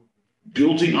are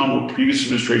building on what previous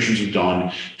administrations have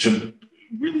done to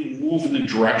really move in the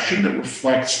direction that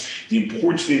reflects the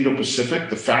importance of the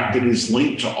Indo-Pacific, the fact that it is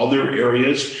linked to other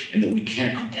areas and that we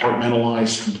can't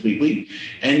compartmentalize completely,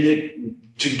 and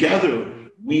that together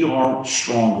we are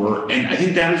stronger. And I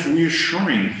think that is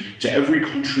reassuring to every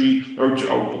country, or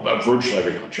virtually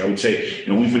every country. I would say,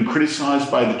 we've been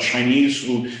criticized by the Chinese,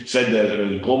 who said that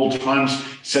the Global Times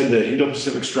said the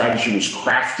Indo-Pacific strategy was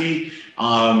crafty.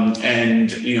 And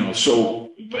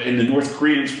the North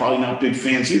Koreans probably not big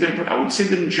fans either, but I would say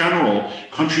that in general,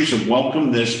 countries have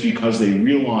welcomed this because they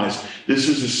realize this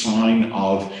is a sign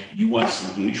of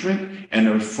U.S. engagement and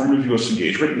an affirmative U.S.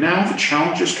 engagement. Now the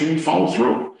challenge is, can we follow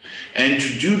through? And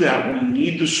to do that, we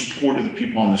need the support of the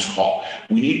people on this call.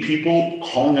 We need people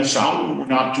calling us out when we're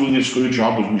not doing as good a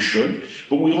job as we should,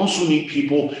 but we also need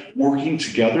people working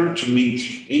together to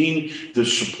maintain the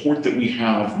support that we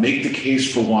have, make the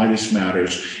case for why this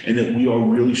matters, and that we are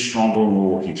really stronger when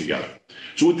we're working together.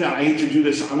 So with that, I hate to do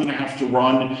this. I'm going to have to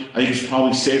run. I think it's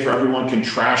probably safer. Everyone can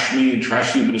trash me and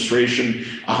trash the administration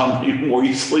even more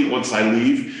easily once I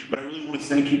leave. But I really want to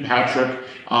thank you, Patrick.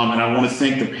 And I want to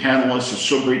thank the panelists. It's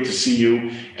so great to see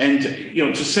you. And,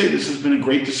 to say this has been a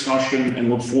great discussion, and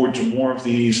look forward to more of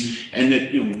these, and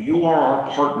that you are our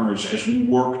partners as we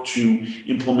work to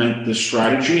implement this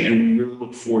strategy. And we really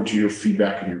look forward to your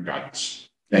feedback and your guidance.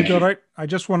 Thank you. Right. I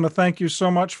just want to thank you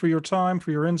so much for your time,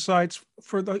 for your insights,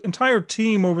 for the entire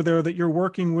team over there that you're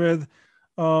working with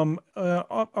inside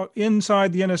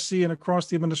the NSC and across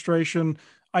the administration.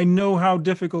 I know how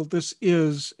difficult this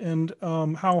is, and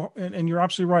and you're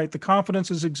absolutely right. The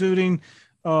confidence is exuding.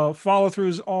 Follow through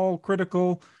is all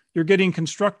critical. You're getting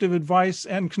constructive advice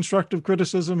and constructive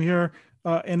criticism here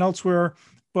and elsewhere.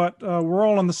 But we're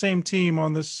all on the same team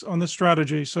on this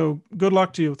strategy. So good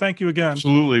luck to you. Thank you again.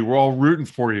 Absolutely. We're all rooting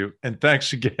for you. And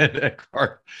thanks again,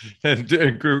 Edgard.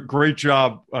 And great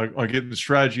job on getting the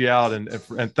strategy out.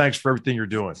 And thanks for everything you're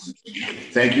doing.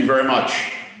 Thank you very much.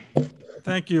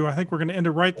 Thank you. I think we're going to end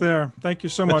it right there. Thank you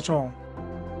so much, all.